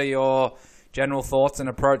what are your general thoughts and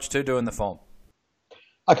approach to doing the form?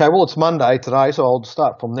 Okay, well, it's Monday today, so I'll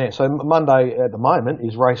start from there. So Monday at the moment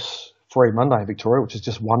is race-free Monday in Victoria, which is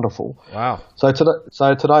just wonderful. Wow. So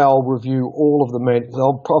today I'll review all of the meetings.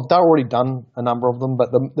 I've already done a number of them,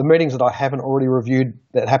 but the meetings that I haven't already reviewed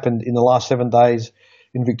that happened in the last 7 days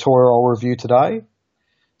in Victoria, I'll review today.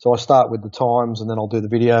 So I start with the times, and then I'll do the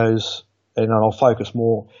videos, and then I'll focus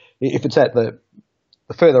more. If it's at the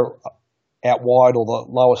further out wide or the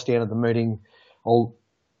lower stand of the meeting,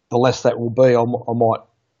 the less that will be. I might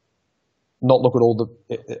not look at all the.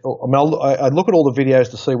 I look at all the videos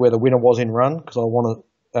to see where the winner was in run, because I want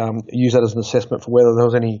to use that as an assessment for whether there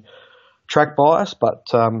was any track bias.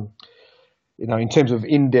 But in terms of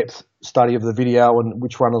in-depth study of the video and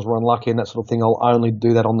which runners were unlucky and that sort of thing, I'll only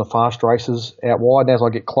do that on the fast races out wide. And as I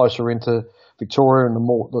get closer into Victoria and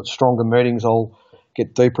the stronger meetings, I'll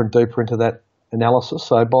get deeper and deeper into that analysis.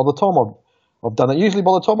 So by the time I've done it, usually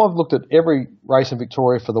by the time I've looked at every race in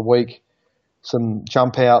Victoria for the week, some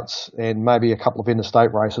jump outs and maybe a couple of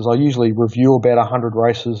interstate races, I usually review about 100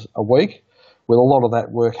 races a week, with a lot of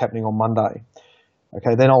that work happening on Monday.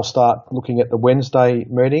 Okay, then I'll start looking at the Wednesday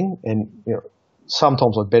meeting, and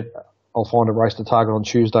sometimes I bet I'll find a race to target on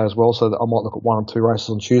Tuesday as well, so that I might look at 1 or 2 races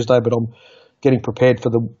on Tuesday, but I'm getting prepared for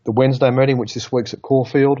the Wednesday meeting, which this week's at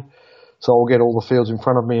Caulfield. So I'll get all the fields in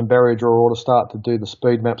front of me and barrier draw to start to do the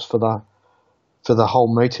speed maps for the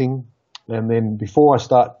whole meeting. And then before I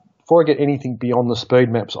get anything beyond the speed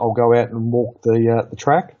maps, I'll go out and walk the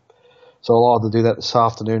track. So I'll either do that this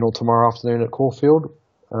afternoon or tomorrow afternoon at Caulfield.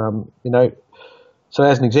 So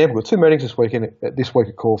as an example, we've got 2 meetings this week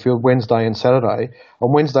at Caulfield, Wednesday and Saturday.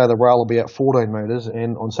 On Wednesday, the rail will be at 14 metres,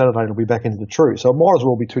 and on Saturday, it'll be back into the true. So it might as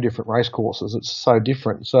well be 2 different race courses. It's so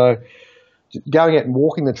different. So going out and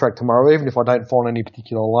walking the track tomorrow, even if I don't find any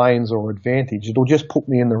particular lanes or advantage, it'll just put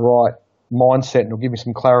me in the right mindset, and it'll give me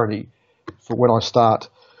some clarity for when I start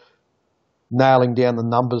nailing down the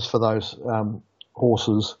numbers for those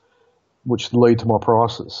horses, which lead to my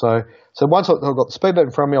prices. So once I've got the speed map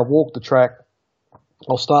in front of me, I've walked the track,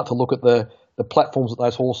 I'll start to look at the platforms that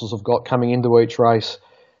those horses have got coming into each race,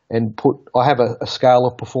 and I have a scale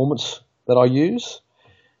of performance that I use.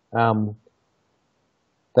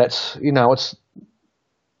 That's it's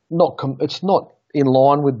not in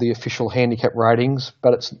line with the official handicap ratings,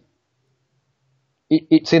 but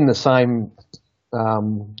it's in the same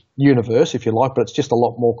universe, if you like, but it's just a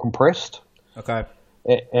lot more compressed. Okay.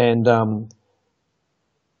 And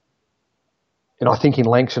I think in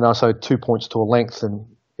lengths, so 2 points to a length, and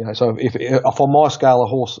so if on my scale a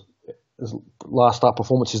horse last start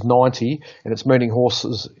performance is 90 and it's meeting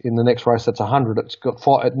horses in the next race that's 100,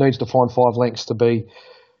 it needs to find 5 lengths to be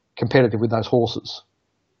competitive with those horses,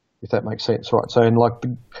 if that makes sense, right? So in like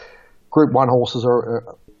the Group 1 horses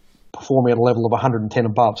are performing at a level of 110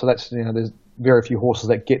 above, so that's there's very few horses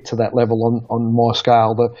that get to that level on my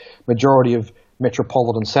scale. The majority of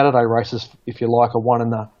Metropolitan Saturday races, if you like, are 1 in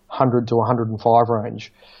the 100 to 105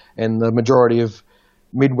 range. And the majority of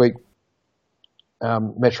midweek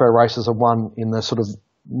metro races are won in the sort of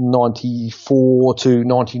 94 to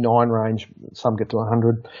 99 range. Some get to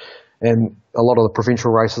 100. And a lot of the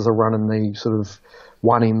provincial races are run in the sort of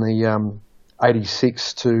one in the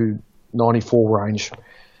 86 to 94 range,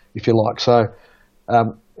 if you like. So,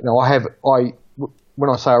 when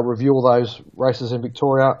I say I review all those races in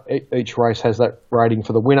Victoria, each race has that rating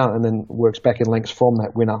for the winner and then works back in lengths from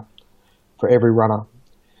that winner for every runner.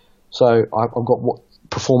 So I've got what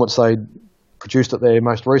performance they produced at their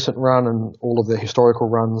most recent run and all of their historical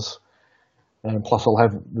runs. And plus I'll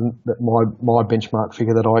have my benchmark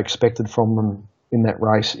figure that I expected from them in that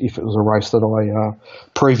race if it was a race that I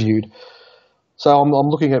previewed. So I'm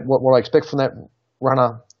looking at what I expect from that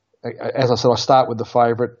runner. As I said, I start with the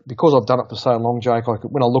favourite. Because I've done it for so long, Jake,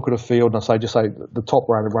 when I look at a field and I say the top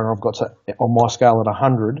rated runner I've got on my scale at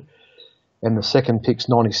 100 and the second pick's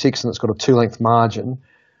 96 and it's got a 2-length margin,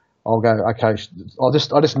 I'll go, okay, I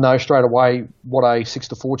just know straight away what a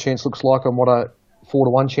 6-4 chance looks like and what a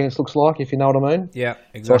 4-1 chance looks like, if you know what I mean. Yeah,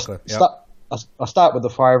 exactly. So I start with the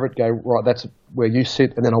favourite, go, right, that's where you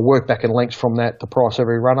sit, and then I work back in lengths from that to price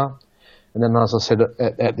every runner. And then, as I said,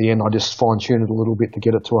 at the end, I just fine-tune it a little bit to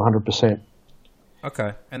get it to 100%.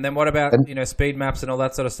 Okay. And then what about, speed maps and all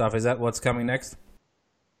that sort of stuff? Is that what's coming next?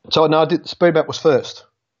 So, no, speed map was first.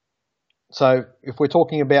 So, if we're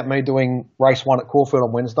talking about me doing race 1 at Caulfield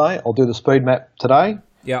on Wednesday, I'll do the speed map today.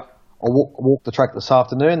 Yeah. I'll walk the track this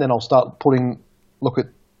afternoon, then I'll start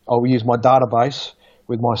I'll use my database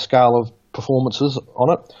with my scale of performances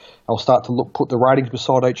on it. I'll start to put the ratings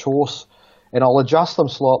beside each horse, and I'll adjust them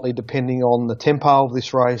slightly depending on the tempo of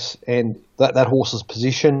this race and that horse's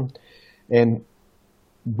position and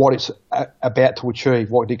what it's about to achieve,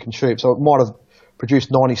 what it can achieve. So it might have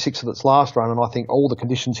produced 96 at its last run, and I think all the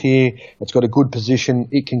conditions here, it's got a good position,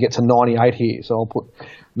 it can get to 98 here. So I'll put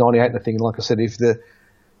 98 in the thing. And like I said, if the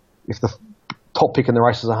top pick in the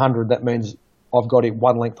race is 100, that means I've got it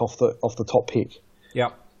 1 length off the top pick.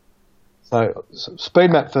 Yep. So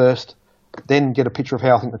speed map first, then get a picture of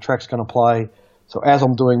how I think the track's going to play. So as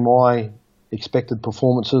I'm doing my expected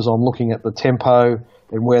performances, I'm looking at the tempo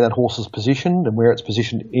and where that horse is positioned and where it's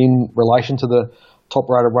positioned in relation to the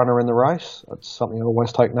top-rated runner in the race. That's something I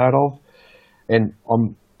always take note of. And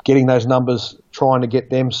I'm getting those numbers, trying to get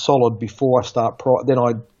them solid before I start.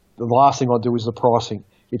 The last thing I do is the pricing.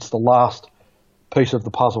 It's the last piece of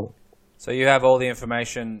the puzzle. So you have all the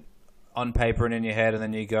information on paper and in your head, and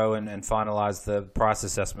then you go and finalise the price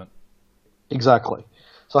assessment. Exactly.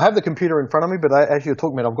 So I have the computer in front of me, but as you're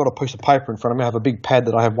talking about, I've got a piece of paper in front of me. I have a big pad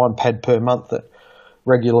that I have one pad per month that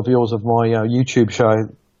regular viewers of my YouTube show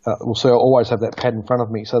will see. I always have that pad in front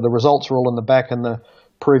of me. So the results are all in the back and the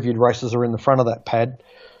previewed races are in the front of that pad.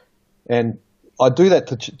 And I do that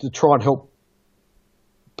to try and help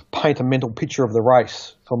paint a mental picture of the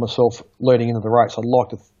race for myself leading into the race. I'd like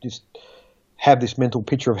to just have this mental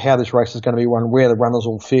picture of how this race is going to be run, where the runners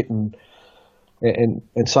all fit and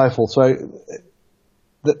so forth. So,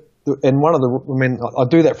 I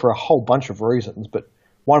do that for a whole bunch of reasons, but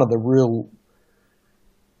one of the real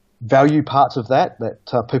value parts of that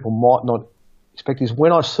people might not expect is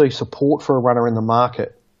when I see support for a runner in the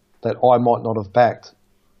market that I might not have backed,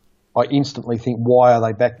 I instantly think, why are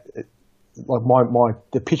they backed? Like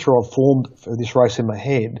the picture I've formed for this race in my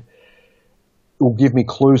head will give me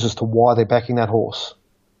clues as to why they're backing that horse.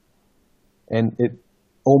 And it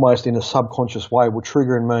almost in a subconscious way will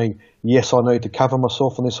trigger in me, yes, I need to cover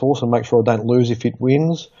myself on this horse and make sure I don't lose if it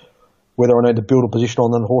wins, whether I need to build a position on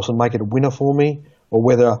that horse and make it a winner for me, or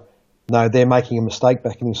whether, no, they're making a mistake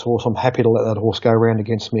backing this horse, I'm happy to let that horse go around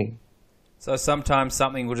against me. So sometimes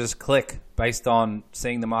something will just click based on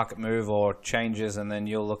seeing the market move or changes, and then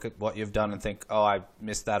you'll look at what you've done and think, oh, I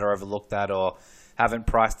missed that or overlooked that or haven't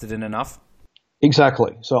priced it in enough.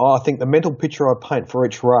 Exactly. So I think the mental picture I paint for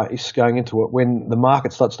each race going into it, when the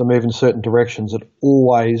market starts to move in certain directions, it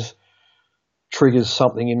always triggers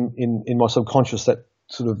something in my subconscious that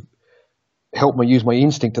sort of help me use my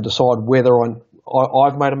instinct to decide whether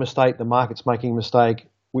I've made a mistake, the market's making a mistake,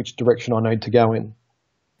 which direction I need to go in.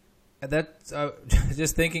 That's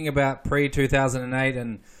just thinking about pre-2008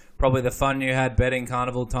 and probably the fun you had betting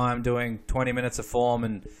carnival time doing 20 minutes of form,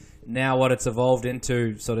 and now what it's evolved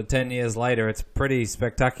into sort of 10 years later, it's pretty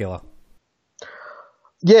spectacular.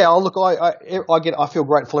 Yeah, look, I feel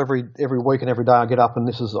grateful every week and every day I get up, and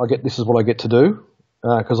this is what I get to do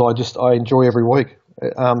because I enjoy every week.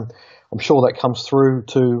 I'm sure that comes through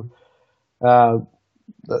to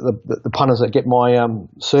the punters that get my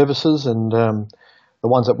services and the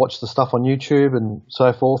ones that watch the stuff on YouTube and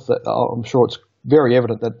so forth. That I'm sure it's very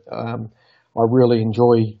evident that I really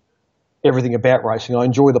enjoy everything about racing. I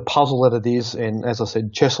enjoy the puzzle that it is, and as I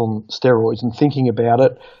said, chess on steroids, and thinking about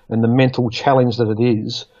it and the mental challenge that it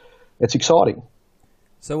is. It's exciting.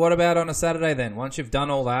 So what about on a Saturday then? Once you've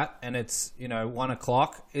done all that and it's 1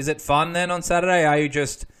 o'clock, is it fun then on Saturday? Are you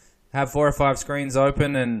just have 4 or 5 screens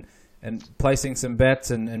open and placing some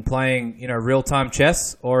bets and playing real time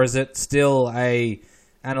chess, or is it still a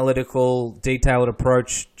analytical, detailed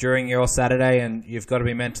approach during your Saturday, and you've got to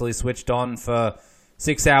be mentally switched on for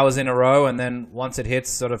 6 hours in a row, and then once it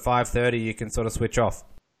hits sort of 5:30, you can sort of switch off?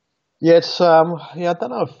 Yeah, it's I don't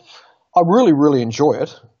know if I really enjoy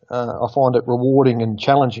it. I find it rewarding and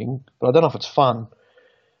challenging, but I don't know if it's fun,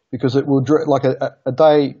 because it will like a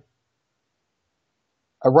day.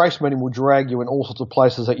 A race meeting will drag you in all sorts of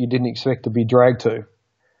places that you didn't expect to be dragged to.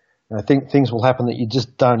 And I think things will happen that you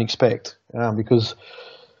just don't expect, because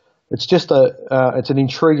it's just it's an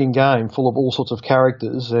intriguing game full of all sorts of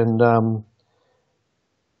characters, and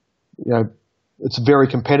it's very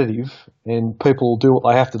competitive, and people will do what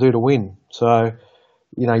they have to do to win. So,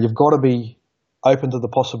 you've got to be open to the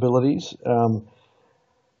possibilities.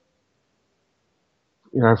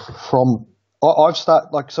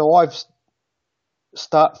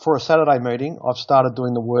 For a Saturday meeting, I've started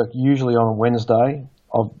doing the work usually on a Wednesday.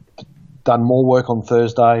 I've done more work on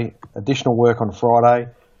Thursday, additional work on Friday.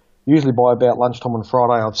 Usually by about lunchtime on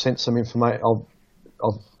Friday, I've sent some information.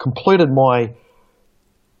 I've completed my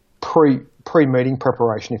pre-meeting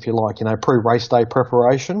preparation, if you like, pre-race day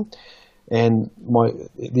preparation, and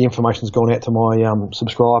the information's gone out to my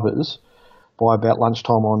subscribers by about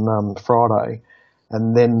lunchtime on Friday,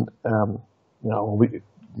 and then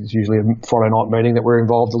there's usually a Friday night meeting that we're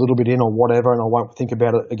involved a little bit in or whatever, and I won't think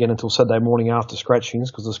about it again until Saturday morning after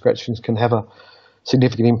scratchings, because the scratchings can have a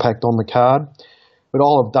significant impact on the card. But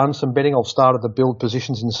I'll have done some betting. I've started to build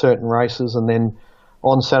positions in certain races, and then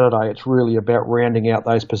on Saturday it's really about rounding out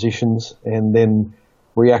those positions and then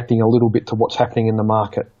reacting a little bit to what's happening in the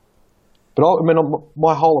market. But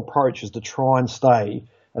my whole approach is to try and stay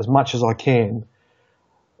as much as I can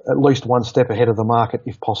at least one step ahead of the market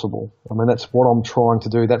if possible. That's what I'm trying to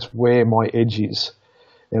do. That's where my edge is.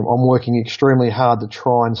 And I'm working extremely hard to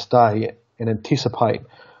try and stay and anticipate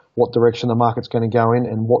what direction the market's going to go in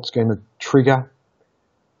and what's going to trigger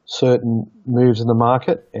certain moves in the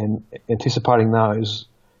market, and anticipating those,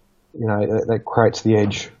 that creates the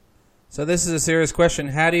edge. So this is a serious question.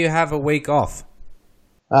 How do you have a week off?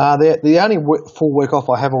 The only full week off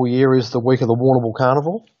I have all year is the week of the Warrnambool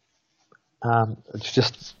Carnival. It's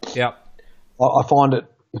just, yeah. I find it,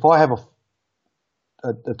 if I have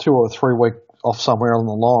a 2 or 3 week off somewhere on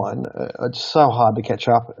the line, it's so hard to catch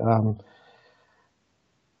up.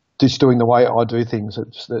 Just doing the way I do things,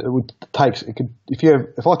 if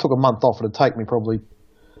I took a month off, it'd take me probably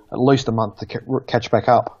at least a month to catch back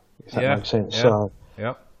up, if that makes sense. Yeah. So,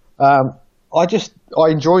 yeah. I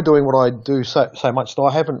enjoy doing what I do so much that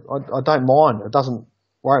I don't mind. It doesn't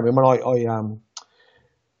worry me.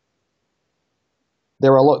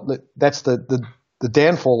 There are a lot. That's the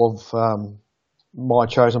downfall of my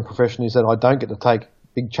chosen profession, is that I don't get to take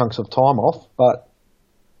big chunks of time off. But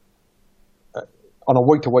on a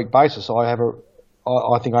week-to-week basis, I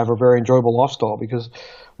think I have a very enjoyable lifestyle, because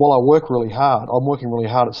while I work really hard, I'm working really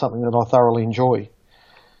hard at something that I thoroughly enjoy.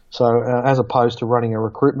 So as opposed to running a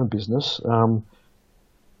recruitment business, I'd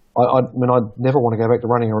never want to go back to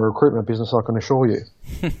running a recruitment business, I can assure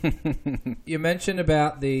you. You mentioned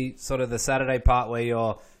about the sort of the Saturday part where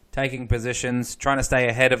you're taking positions, trying to stay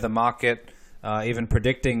ahead of the market, even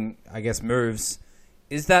predicting, I guess, moves.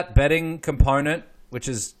 Is that betting component, which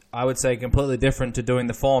is, I would say, completely different to doing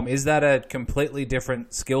the form, is that a completely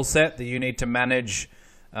different skill set that you need to manage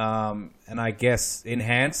and I guess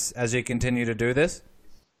enhance as you continue to do this?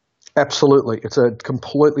 Absolutely. It's a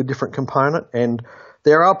completely different component, and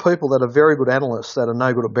there are people that are very good analysts that are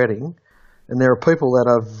no good at betting, and there are people that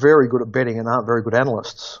are very good at betting and aren't very good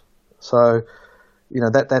analysts. So,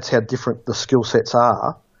 that's how different the skill sets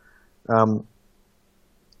are.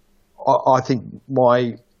 I think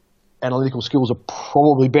my analytical skills are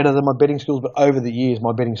probably better than my betting skills, but over the years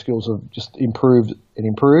my betting skills have just improved,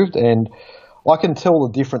 and I can tell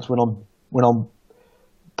the difference when I'm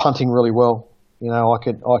punting really well. I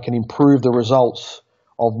can improve the results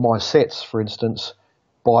of my sets, for instance,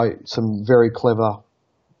 by some very clever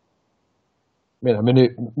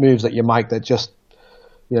moves that you make that just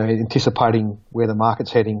anticipating where the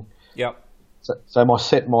market's heading. Yep. So my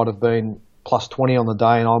set might have been plus 20 on the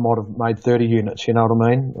day, and I might have made 30 units. You know what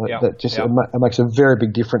I mean? Yep. It makes a very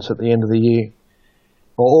big difference at the end of the year.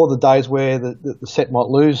 Or the days where the set might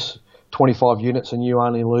lose 25 units and you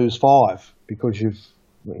only lose 5 because you've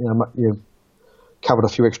covered a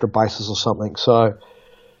few extra bases or something. So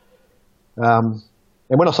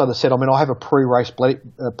And when I say the set, I mean I have a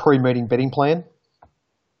pre-meeting betting plan,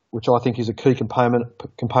 which I think is a key component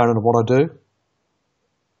of what I do.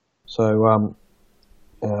 So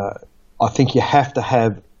I think you have to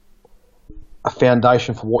have a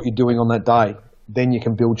foundation for what you're doing on that day. Then you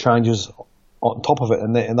can build changes on top of it,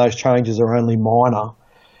 and those changes are only minor.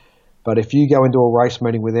 But if you go into a race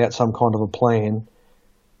meeting without some kind of a plan,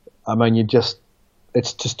 I mean,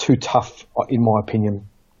 it's just too tough, in my opinion.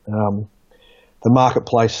 The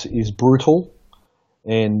marketplace is brutal,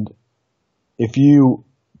 and if you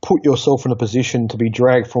put yourself in a position to be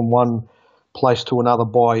dragged from one place to another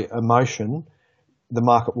by emotion, the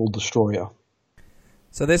market will destroy you.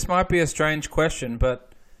 So this might be a strange question,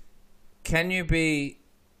 but can you be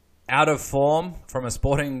out of form from a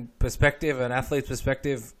sporting perspective, an athlete's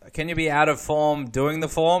perspective? Can you be out of form doing the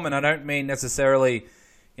form? And I don't mean necessarily,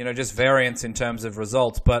 just variance in terms of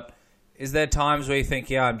results, but is there times where you think,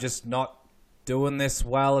 yeah, I'm just not doing this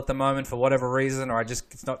well at the moment for whatever reason, or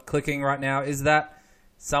it's not clicking right now? Is that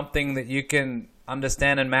something that you can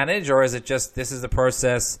understand and manage, or is it just this is the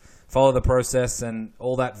process, follow the process, and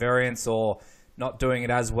all that variance or not doing it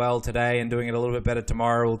as well today and doing it a little bit better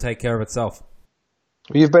tomorrow will take care of itself?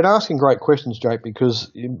 You've been asking great questions, Jake,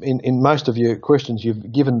 because in most of your questions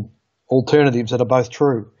you've given alternatives that are both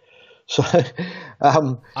true. So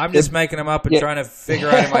I'm just making them up and trying to figure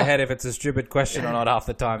out in my head if it's a stupid question or not half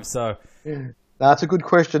the time. So no, it's a good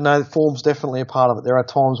question. No, form's definitely a part of it. There are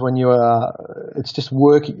times when it's just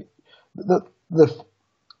working. The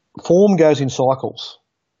form goes in cycles.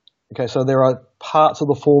 Okay, so there are parts of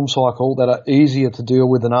the form cycle that are easier to deal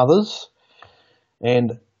with than others,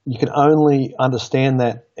 and you can only understand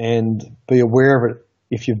that and be aware of it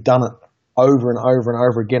if you've done it over and over and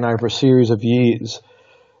over again over a series of years.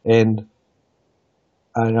 And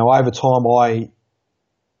over time I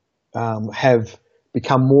have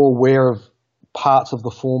become more aware of parts of the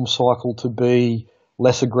form cycle to be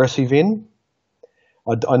less aggressive in.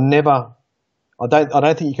 I don't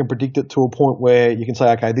think you can predict it to a point where you can say,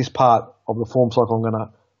 okay, this part of the form cycle I'm going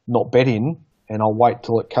to not bet in, and I'll wait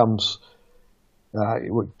till it comes,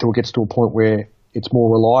 till it gets to a point where it's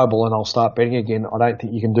more reliable and I'll start betting again. I don't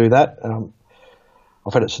think you can do that.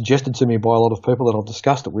 I've had it suggested to me by a lot of people that I've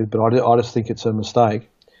discussed it with, but I just think it's a mistake.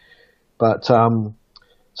 But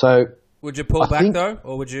so would you pull back though,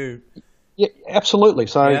 or would you? Yeah, absolutely.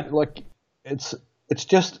 So it's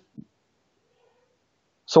just.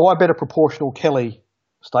 So I bet a proportional Kelly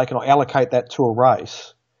stake and I allocate that to a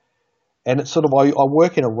race, and it's sort of I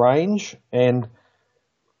work in a range, and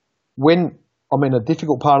when I'm in a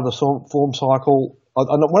difficult part of the form cycle,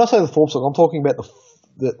 when I say the form cycle, I'm talking about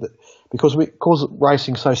because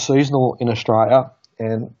racing's so seasonal in Australia,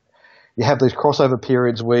 and you have these crossover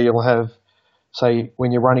periods where you'll have, say,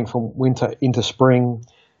 when you're running from winter into spring,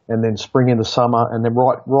 and then spring into summer, and then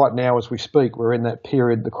right now as we speak, we're in that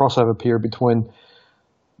period, the crossover period between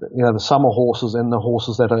the summer horses and the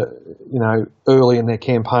horses that are early in their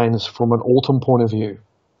campaigns from an autumn point of view.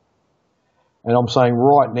 And I'm saying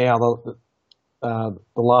right now the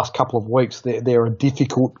last couple of weeks they're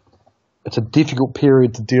difficult. It's a difficult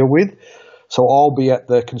period to deal with, so I'll be at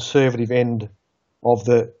the conservative end of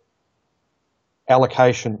the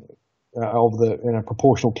allocation of the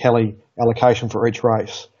proportional Kelly allocation for each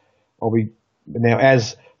race. I'll be now,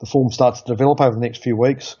 as the form starts to develop over the next few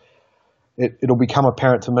weeks, it'll become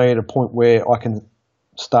apparent to me at a point where I can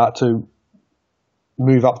start to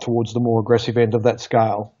move up towards the more aggressive end of that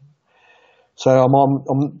scale. So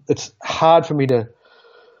it's hard for me to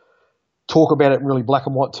talk about it in really black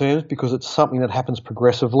and white terms because it's something that happens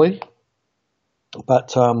progressively.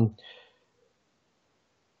 But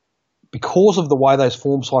because of the way those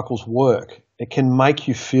form cycles work, it can make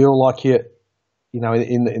you feel like in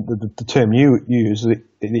the term you use, that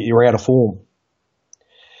you're out of form.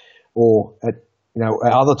 Or at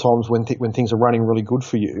other times when things are running really good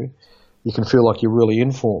for you, you can feel like you're really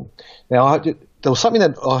in form. Now, there was something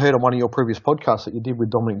that I heard on one of your previous podcasts that you did with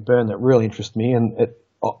Dominic Byrne that really interested me, and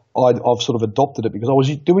I've sort of adopted it because I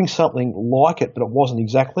was doing something like it, but it wasn't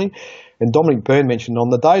exactly. And Dominic Byrne mentioned on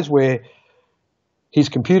the days where his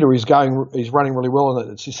computer is running really well,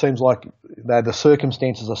 and it just seems like the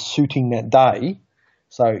circumstances are suiting that day.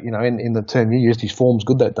 So, in the term you used, his form's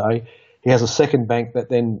good that day. He has a second bank that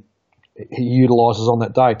then he utilises on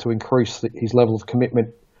that day to increase his level of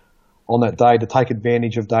commitment on that day to take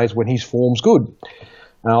advantage of days when his form's good.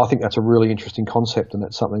 I think that's a really interesting concept, and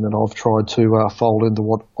that's something that I've tried to fold into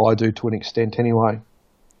what I do to an extent anyway.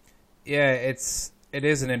 Yeah, it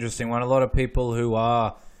is an interesting one. A lot of people who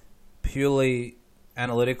are purely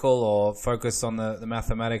analytical or focus on the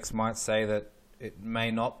mathematics might say that it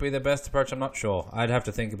may not be the best approach. I'm not sure. I'd have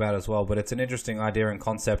to think about it as well. But it's an interesting idea and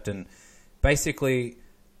concept. And basically,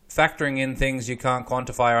 factoring in things you can't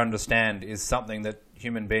quantify or understand is something that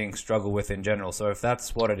human beings struggle with in general. So if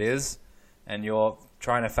that's what it is, and you're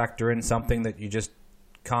trying to factor in something that you just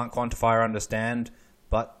can't quantify or understand,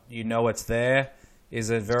 but you know it's there, is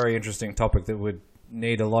a very interesting topic that would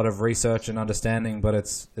need a lot of research and understanding, but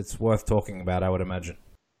it's worth talking about, I would imagine.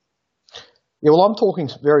 Yeah, well, I'm talking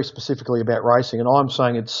very specifically about racing, and I'm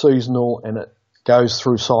saying it's seasonal and it goes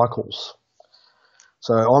through cycles.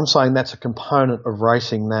 So I'm saying that's a component of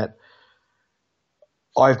racing that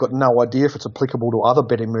I've got no idea if it's applicable to other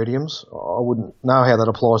betting mediums. I wouldn't know how that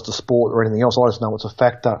applies to sport or anything else. I just know it's a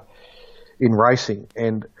factor in racing.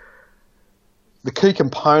 And the key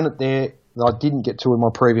component there that I didn't get to in my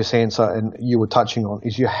previous answer, and you were touching on,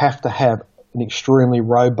 is you have to have an extremely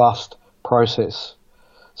robust process.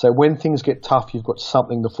 So when things get tough, you've got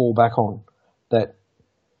something to fall back on that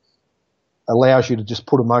allows you to just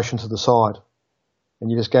put emotion to the side. And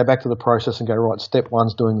you just go back to the process and go, right, step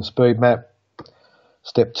one's doing the speed map.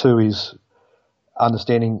 Step two is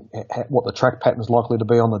understanding what the track pattern is likely to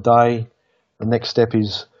be on the day. The next step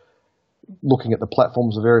is looking at the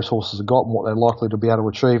platforms the various horses have got and what they're likely to be able to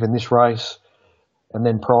achieve in this race, and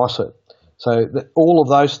then price it. So all of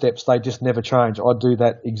those steps, they just never change. I do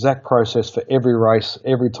that exact process for every race,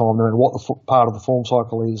 every time, no matter what the part of the form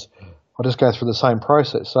cycle is. I just go through the same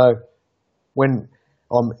process. So when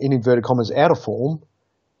I'm, in inverted commas, out of form,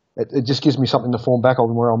 it just gives me something to form back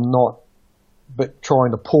on where I'm not but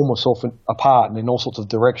trying to pull myself apart and in all sorts of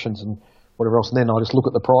directions and whatever else. And then I just look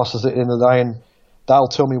at the prices at the end of the day and they'll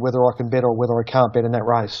tell me whether I can bet or whether I can't bet in that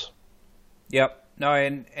race. Yep. No,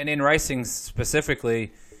 and in racing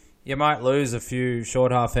specifically, you might lose a few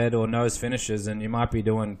short half head or nose finishes and you might be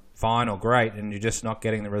doing fine or great and you're just not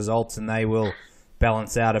getting the results, and they will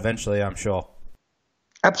balance out eventually, I'm sure.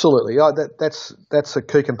 Absolutely. That's a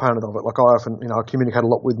key component of it. Like I often, I communicate a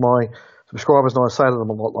lot with my subscribers and I say to them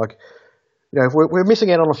a lot, like, if we're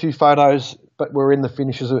missing out on a few photos, but we're in the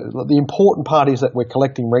finishes. The important part is that we're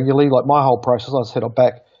collecting regularly. Like my whole process, I said I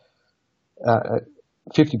back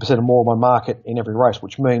 50% or more of my market in every race,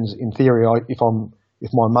 which means in theory, if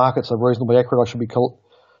my markets are reasonably accurate, I should be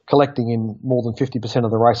collecting in more than 50%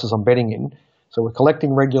 of the races I'm betting in. So we're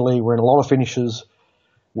collecting regularly. We're in a lot of finishes.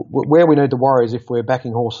 Where we need to worry is if we're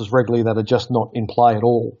backing horses regularly that are just not in play at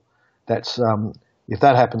all. That's if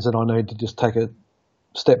that happens, then I need to just take a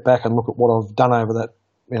step back and look at what I've done over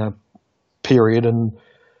that period and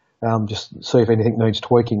just see if anything needs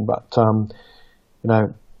tweaking. But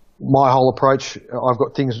my whole approach, I've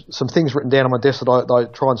got some things written down on my desk that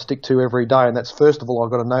I try and stick to every day. And that's, first of all,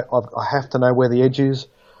 I've got to know, I have to know where the edge is.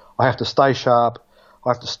 I have to stay sharp. I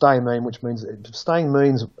have to stay mean, which means staying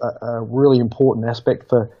mean's a really important aspect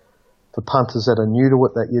for punters that are new to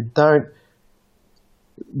it, that you don't.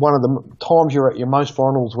 One of the times you're at your most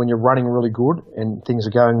vulnerable is when you're running really good and things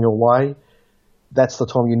are going your way. That's the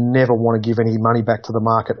time you never want to give any money back to the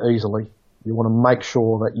market easily. You want to make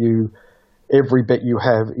sure that every bet you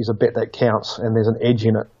have is a bet that counts and there's an edge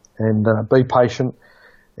in it. And be patient.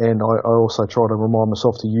 And I also try to remind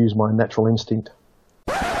myself to use my natural instinct.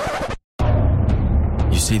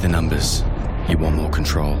 You see the numbers. You want more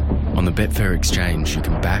control. On the Betfair exchange, you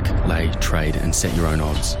can back, lay, trade and set your own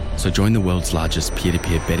odds. So join the world's largest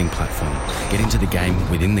peer-to-peer betting platform. Get into the game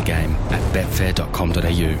within the game at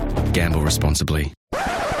betfair.com.au. Gamble responsibly.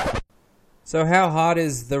 So how hard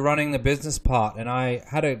is the running the business part? And I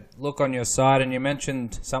had a look on your site and you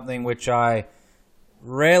mentioned something which I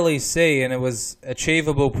rarely see, and it was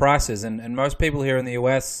achievable prices. And most people here in the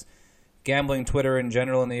US, gambling Twitter in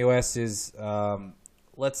general in the US is...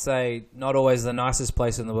 let's say, not always the nicest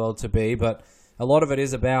place in the world to be, but a lot of it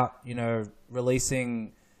is about,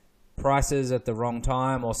 releasing prices at the wrong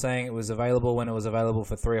time or saying it was available when it was available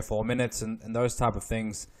for 3 or 4 minutes and those type of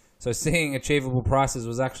things. So seeing achievable prices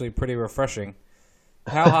was actually pretty refreshing.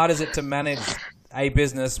 How hard is it to manage a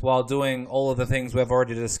business while doing all of the things we've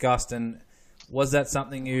already discussed? And was that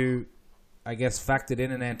something you, I guess, factored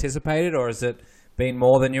in and anticipated, or has it been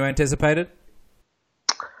more than you anticipated?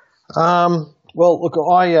 Well, look,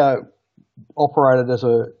 I operated as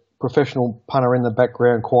a professional punter in the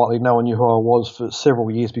background quietly. No one knew who I was for several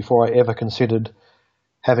years before I ever considered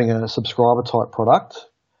having a subscriber-type product.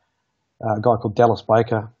 A guy called Dallas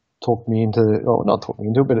Baker not talked me into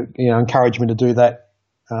it, but encouraged me to do that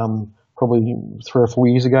probably 3 or 4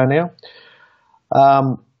 years ago now.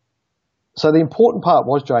 So the important part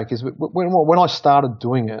was, Jake, is when I started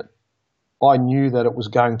doing it, I knew that it was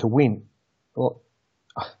going to win. Well,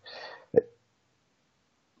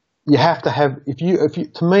 you have to have, if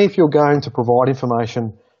you're going to provide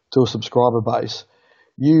information to a subscriber base,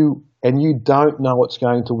 you don't know what's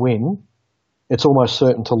going to win, it's almost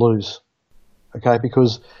certain to lose. Okay,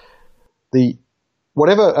 because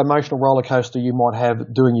whatever emotional roller coaster you might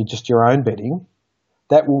have doing just your own betting,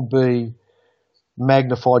 that will be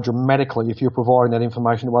magnified dramatically if you're providing that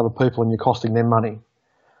information to other people and you're costing them money.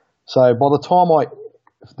 So by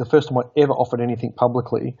the first time I ever offered anything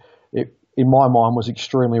publicly, it, in my mind, was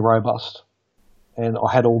extremely robust. And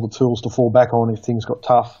I had all the tools to fall back on if things got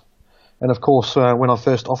tough. And of course, when I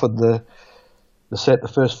first offered the set, the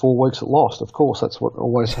first 4 weeks it lost. Of course, that's what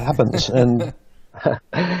always happens. And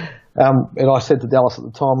and I said to Dallas at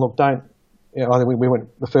the time, look, I think we went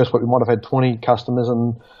the first week we might have had 20 customers,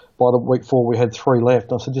 and by the week 4 we had 3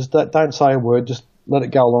 left. And I said, just don't say a word, just let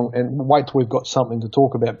it go along and wait till we've got something to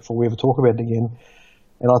talk about before we ever talk about it again.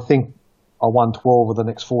 And I think I won 12 of the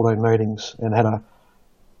next 14 meetings and had a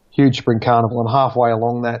huge spring carnival. And halfway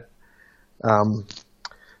along that,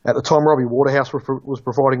 at the time, Robbie Waterhouse was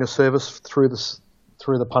providing a service through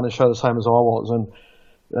the Punters Show, the same as I was. And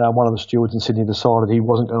one of the stewards in Sydney decided he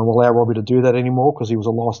wasn't going to allow Robbie to do that anymore because he was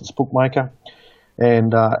a licensed bookmaker.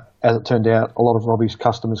 And as it turned out, a lot of Robbie's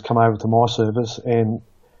customers come over to my service, and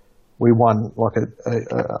we won like a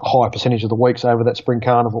high percentage of the weeks over that spring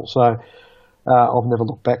carnival. So I've never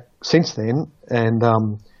looked back since then, and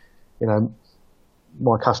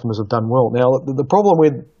my customers have done well. Now, the problem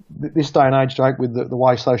with this day and age, Jake, with the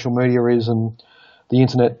way social media is and the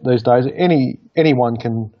internet these days, anyone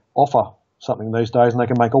can offer something these days, and they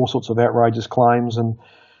can make all sorts of outrageous claims. And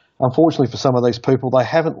unfortunately for some of these people, they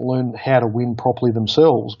haven't learned how to win properly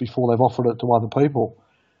themselves before they've offered it to other people.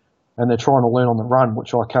 And they're trying to learn on the run,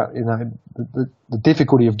 which I can't, the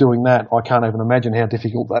difficulty of doing that, I can't even imagine how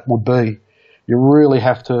difficult that would be. You really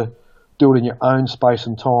have to do it in your own space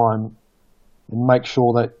and time and make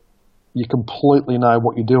sure that you completely know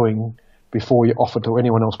what you're doing before you offer to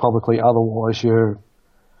anyone else publicly. Otherwise, you're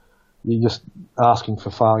just asking for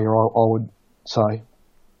failure, I would say.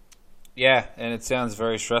 Yeah, and it sounds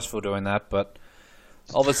very stressful doing that, but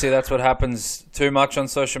obviously that's what happens too much on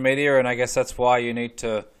social media, and I guess that's why you need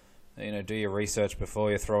to do your research before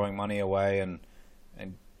you're throwing money away and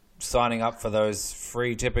signing up for those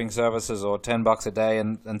free tipping services or $10 a day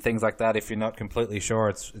and things like that if you're not completely sure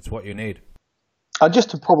it's what you need.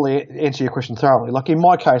 Just to probably answer your question thoroughly, like in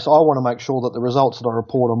my case, I want to make sure that the results that I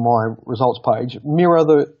report on my results page mirror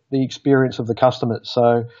the experience of the customers.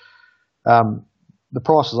 So the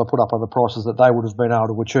prices I put up are the prices that they would have been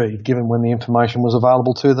able to achieve given when the information was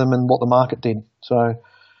available to them and what the market did. So,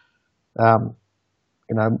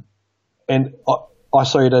 and I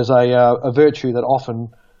see it as a virtue that often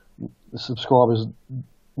the subscribers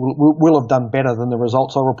will have done better than the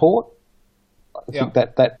results I report. I think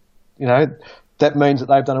that means that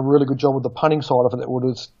they've done a really good job with the punting side of it that we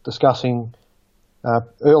were discussing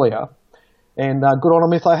earlier. And good on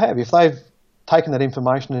them if they have. If they've taken that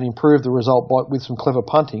information and improved the result with some clever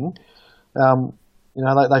punting,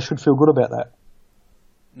 they should feel good about that.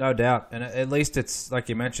 No doubt. And at least it's, like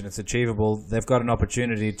you mentioned, it's achievable. They've got an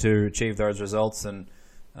opportunity to achieve those results, and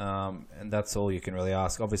that's all you can really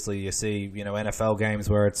ask. Obviously, you see, NFL games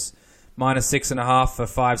where it's -6.5 for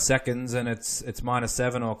 5 seconds, and it's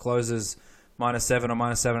 -7 or closes -7 or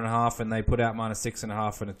 -7.5, and they put out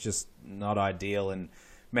 -6.5, and it's just not ideal in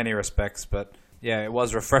many respects. But yeah, it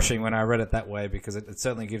was refreshing when I read it that way because it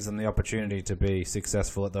certainly gives them the opportunity to be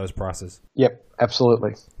successful at those prices. Yep,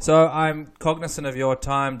 absolutely. So I'm cognizant of your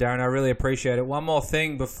time, Darren. I really appreciate it. One more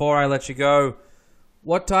thing before I let you go.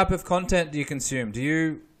 What type of content do you consume? Do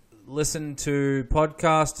you listen to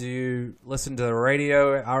podcasts? Do you listen to the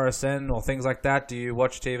radio, RSN, or things like that? Do you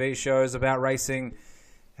watch TV shows about racing?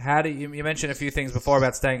 How do you mentioned a few things before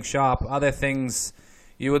about staying sharp. Are there things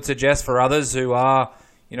you would suggest for others who are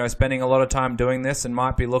spending a lot of time doing this and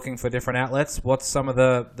might be looking for different outlets? What's some of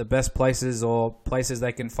the best places or places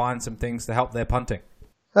they can find some things to help their punting?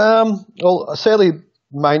 Well, sadly,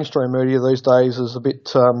 mainstream media these days is a bit,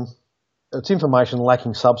 it's information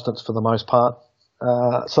lacking substance for the most part.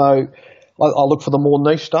 So I look for the more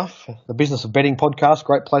niche stuff. The Business of Betting podcast,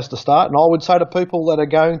 great place to start. And I would say to people that are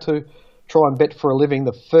going to try and bet for a living,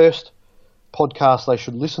 the first podcast they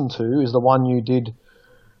should listen to is the one you did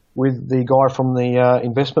with the guy from the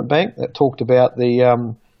investment bank that talked about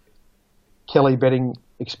the Kelly betting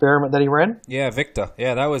experiment that he ran. Yeah, Victor.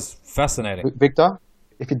 Yeah, that was fascinating. Victor,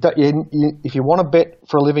 if you want to bet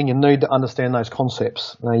for a living, you need to understand those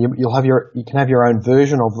concepts. You can have your own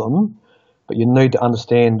version of them, but you need to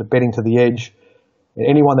understand betting to the edge. And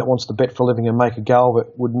anyone that wants to bet for a living and make a go of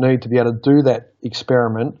it would need to be able to do that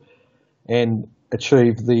experiment and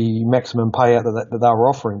achieve the maximum payout that they were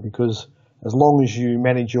offering, because as long as you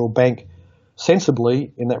manage your bank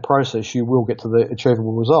sensibly in that process, you will get to the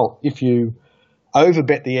achievable result. If you over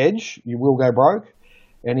bet the edge, you will go broke.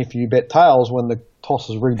 And if you bet tails when the toss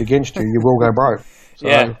is rigged against you, you will go broke. So,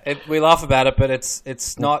 yeah, we laugh about it, but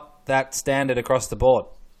it's not that standard across the board.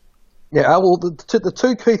 Yeah, well, the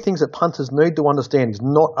two key things that punters need to understand is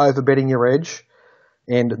not over betting your edge,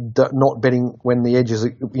 and not betting when the edge is,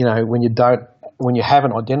 when you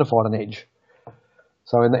haven't identified an edge.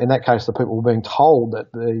 So in that case, the people were being told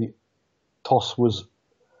that the toss was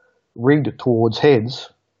rigged towards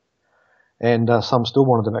heads, and some still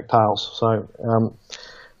wanted to back tails. So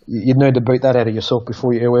you'd need to beat that out of yourself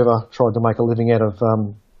before you ever tried to make a living out of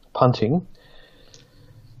punting.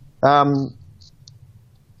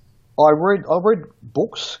 I read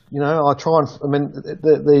books. I try and. I mean,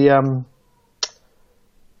 the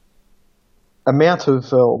amount of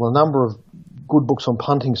the number of good books on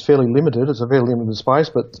punting is fairly limited. It's a very limited space,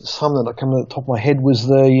 but some that come to the top of my head was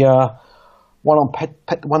the one on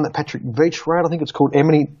one that Patrick Veach wrote. I think it's called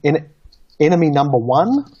Enemy Number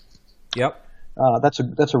One. Yep. That's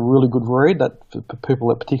a really good read. That for people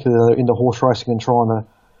that particularly are into horse racing and trying to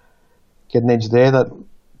get an edge there. That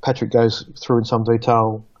Patrick goes through in some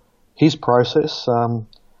detail his process.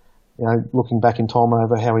 Looking back in time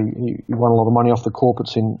over how he won a lot of money off the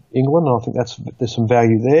corporates in England, and I think there's some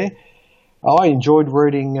value there. I enjoyed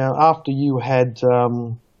reading after you had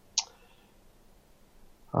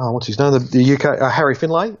what's his name, the UK Harry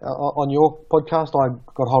Finlay on your podcast. I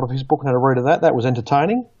got hold of his book and had a read of that. That was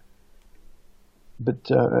entertaining. But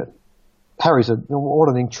Harry's what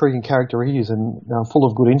an intriguing character he is, and full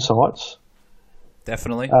of good insights.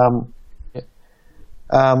 Definitely.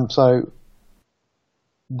 So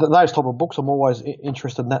those type of books, I'm always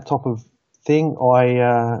interested in that type of thing.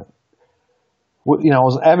 I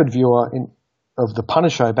was an avid viewer of the Punter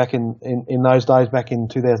Show back in those days, back in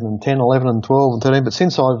 2010, 11, and 12, and 13. But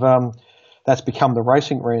since that's become the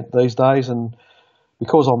racing rant these days, and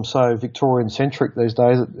because I'm so Victorian centric these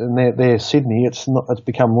days, and they're Sydney, it's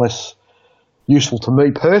become less useful to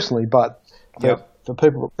me personally. But for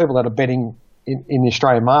people that are betting in the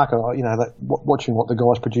Australian market, watching what the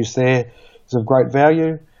guys produce there is of great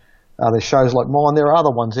value. There's shows like mine. There are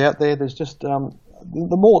other ones out there. There's just the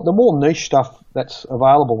more niche stuff that's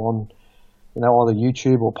available on, either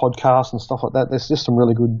YouTube or podcasts and stuff like that. There's just some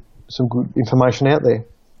good information out there.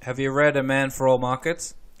 Have you read A Man for All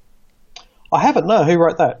Markets? I haven't. No, who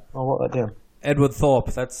wrote that? I'll write that down. Edward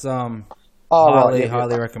Thorpe. That's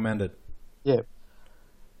highly recommended. Yeah.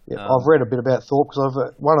 Yeah, I've read a bit about Thorpe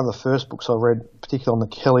because one of the first books I read, particularly on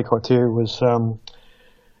the Kelly criteria, was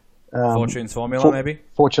Fortune's Formula, maybe?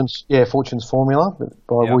 Fortune's Formula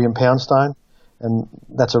by William Poundstone, and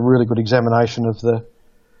that's a really good examination of the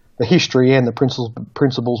history and the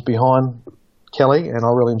principles behind Kelly, and I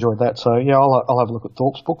really enjoyed that. So yeah, I'll have a look at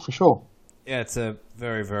Thorpe's book for sure. Yeah, it's a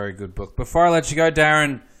very, very good book. Before I let you go,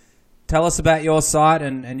 Darren, tell us about your site,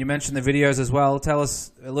 and you mentioned the videos as well. Tell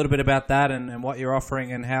us a little bit about that and what you're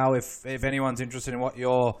offering, and how if anyone's interested in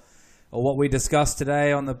what we discussed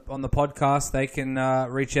today on the podcast, they can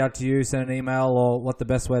reach out to you, send an email, or what the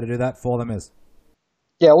best way to do that for them is.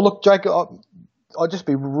 Yeah, well, look, Jake, I'll just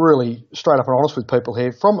be really straight up and honest with people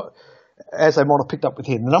here. As they might have picked up with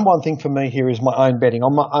here, the number one thing for me here is my own betting.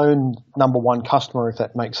 I'm my own number one customer, if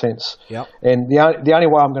that makes sense. Yep. And the only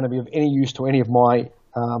way I'm going to be of any use to any of my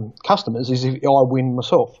customers is if I win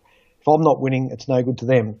myself. If I'm not winning, it's no good to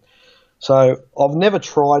them. So I've never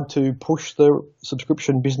tried to push the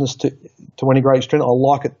subscription business to any great extent. I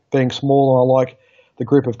like it being small, and I like the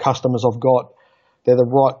group of customers I've got. They're the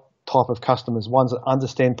right type of customers, ones that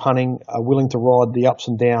understand punting, are willing to ride the ups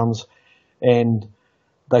and downs, and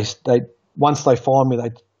they once they find me, they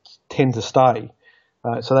tend to stay.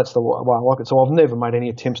 So that's the way I like it. So I've never made any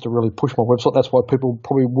attempts to really push my website. That's why people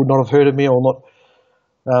probably would not have heard of me or not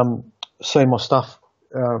seen my stuff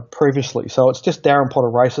previously. So it's just Darren Potter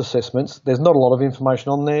Race Assessments. There's not a lot of information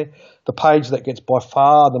on there. The page that gets by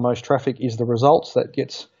far the most traffic is the results. The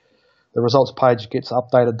results page gets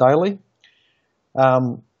updated daily.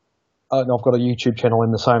 And I've got a YouTube channel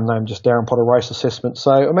in the same name, just Darren Potter Race Assessment.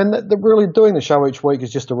 So, I mean, really doing the show each week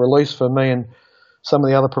is just a release for me and some of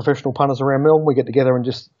the other professional punters around Melbourne. We get together and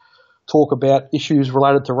just talk about issues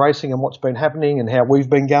related to racing and what's been happening and how we've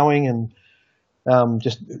been going, and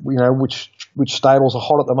just, which stables are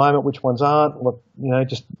hot at the moment, which ones aren't,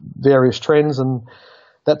 just various trends and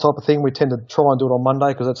that type of thing. We tend to try and do it on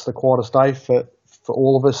Monday because that's the quietest day for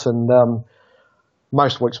all of us, and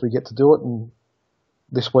most weeks we get to do it, and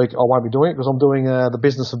this week I won't be doing it because I'm doing the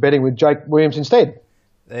business of betting with Jake Williams instead.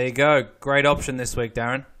 There you go. Great option this week,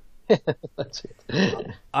 Darren. That's it.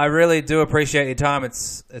 I really do appreciate your time.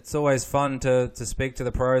 It's always fun to speak to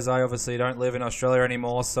the pros. I obviously don't live in Australia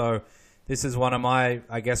anymore, so this is one of my,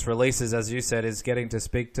 I guess, releases, as you said, is getting to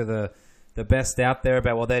speak to the best out there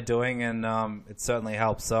about what they're doing, and it certainly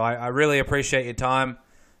helps. So I really appreciate your time,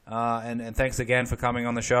 and thanks again for coming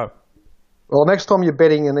on the show. Well, next time you're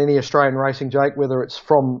betting in any Australian racing, Jake, whether it's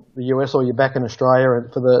from the US or you're back in Australia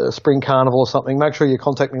and for the Spring Carnival or something, make sure you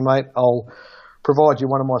contact me, mate. I'll provide you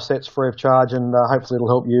one of my sets free of charge, and hopefully it'll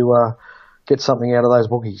help you get something out of those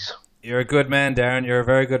bookies. You're a good man, Darren. You're a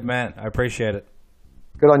very good man. I appreciate it.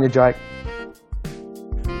 Good on you, Jake.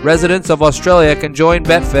 Residents of Australia can join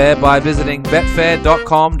Betfair by visiting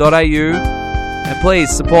betfair.com.au, and please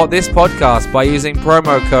support this podcast by using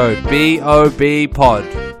promo code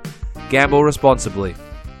BOBPOD. Gamble responsibly.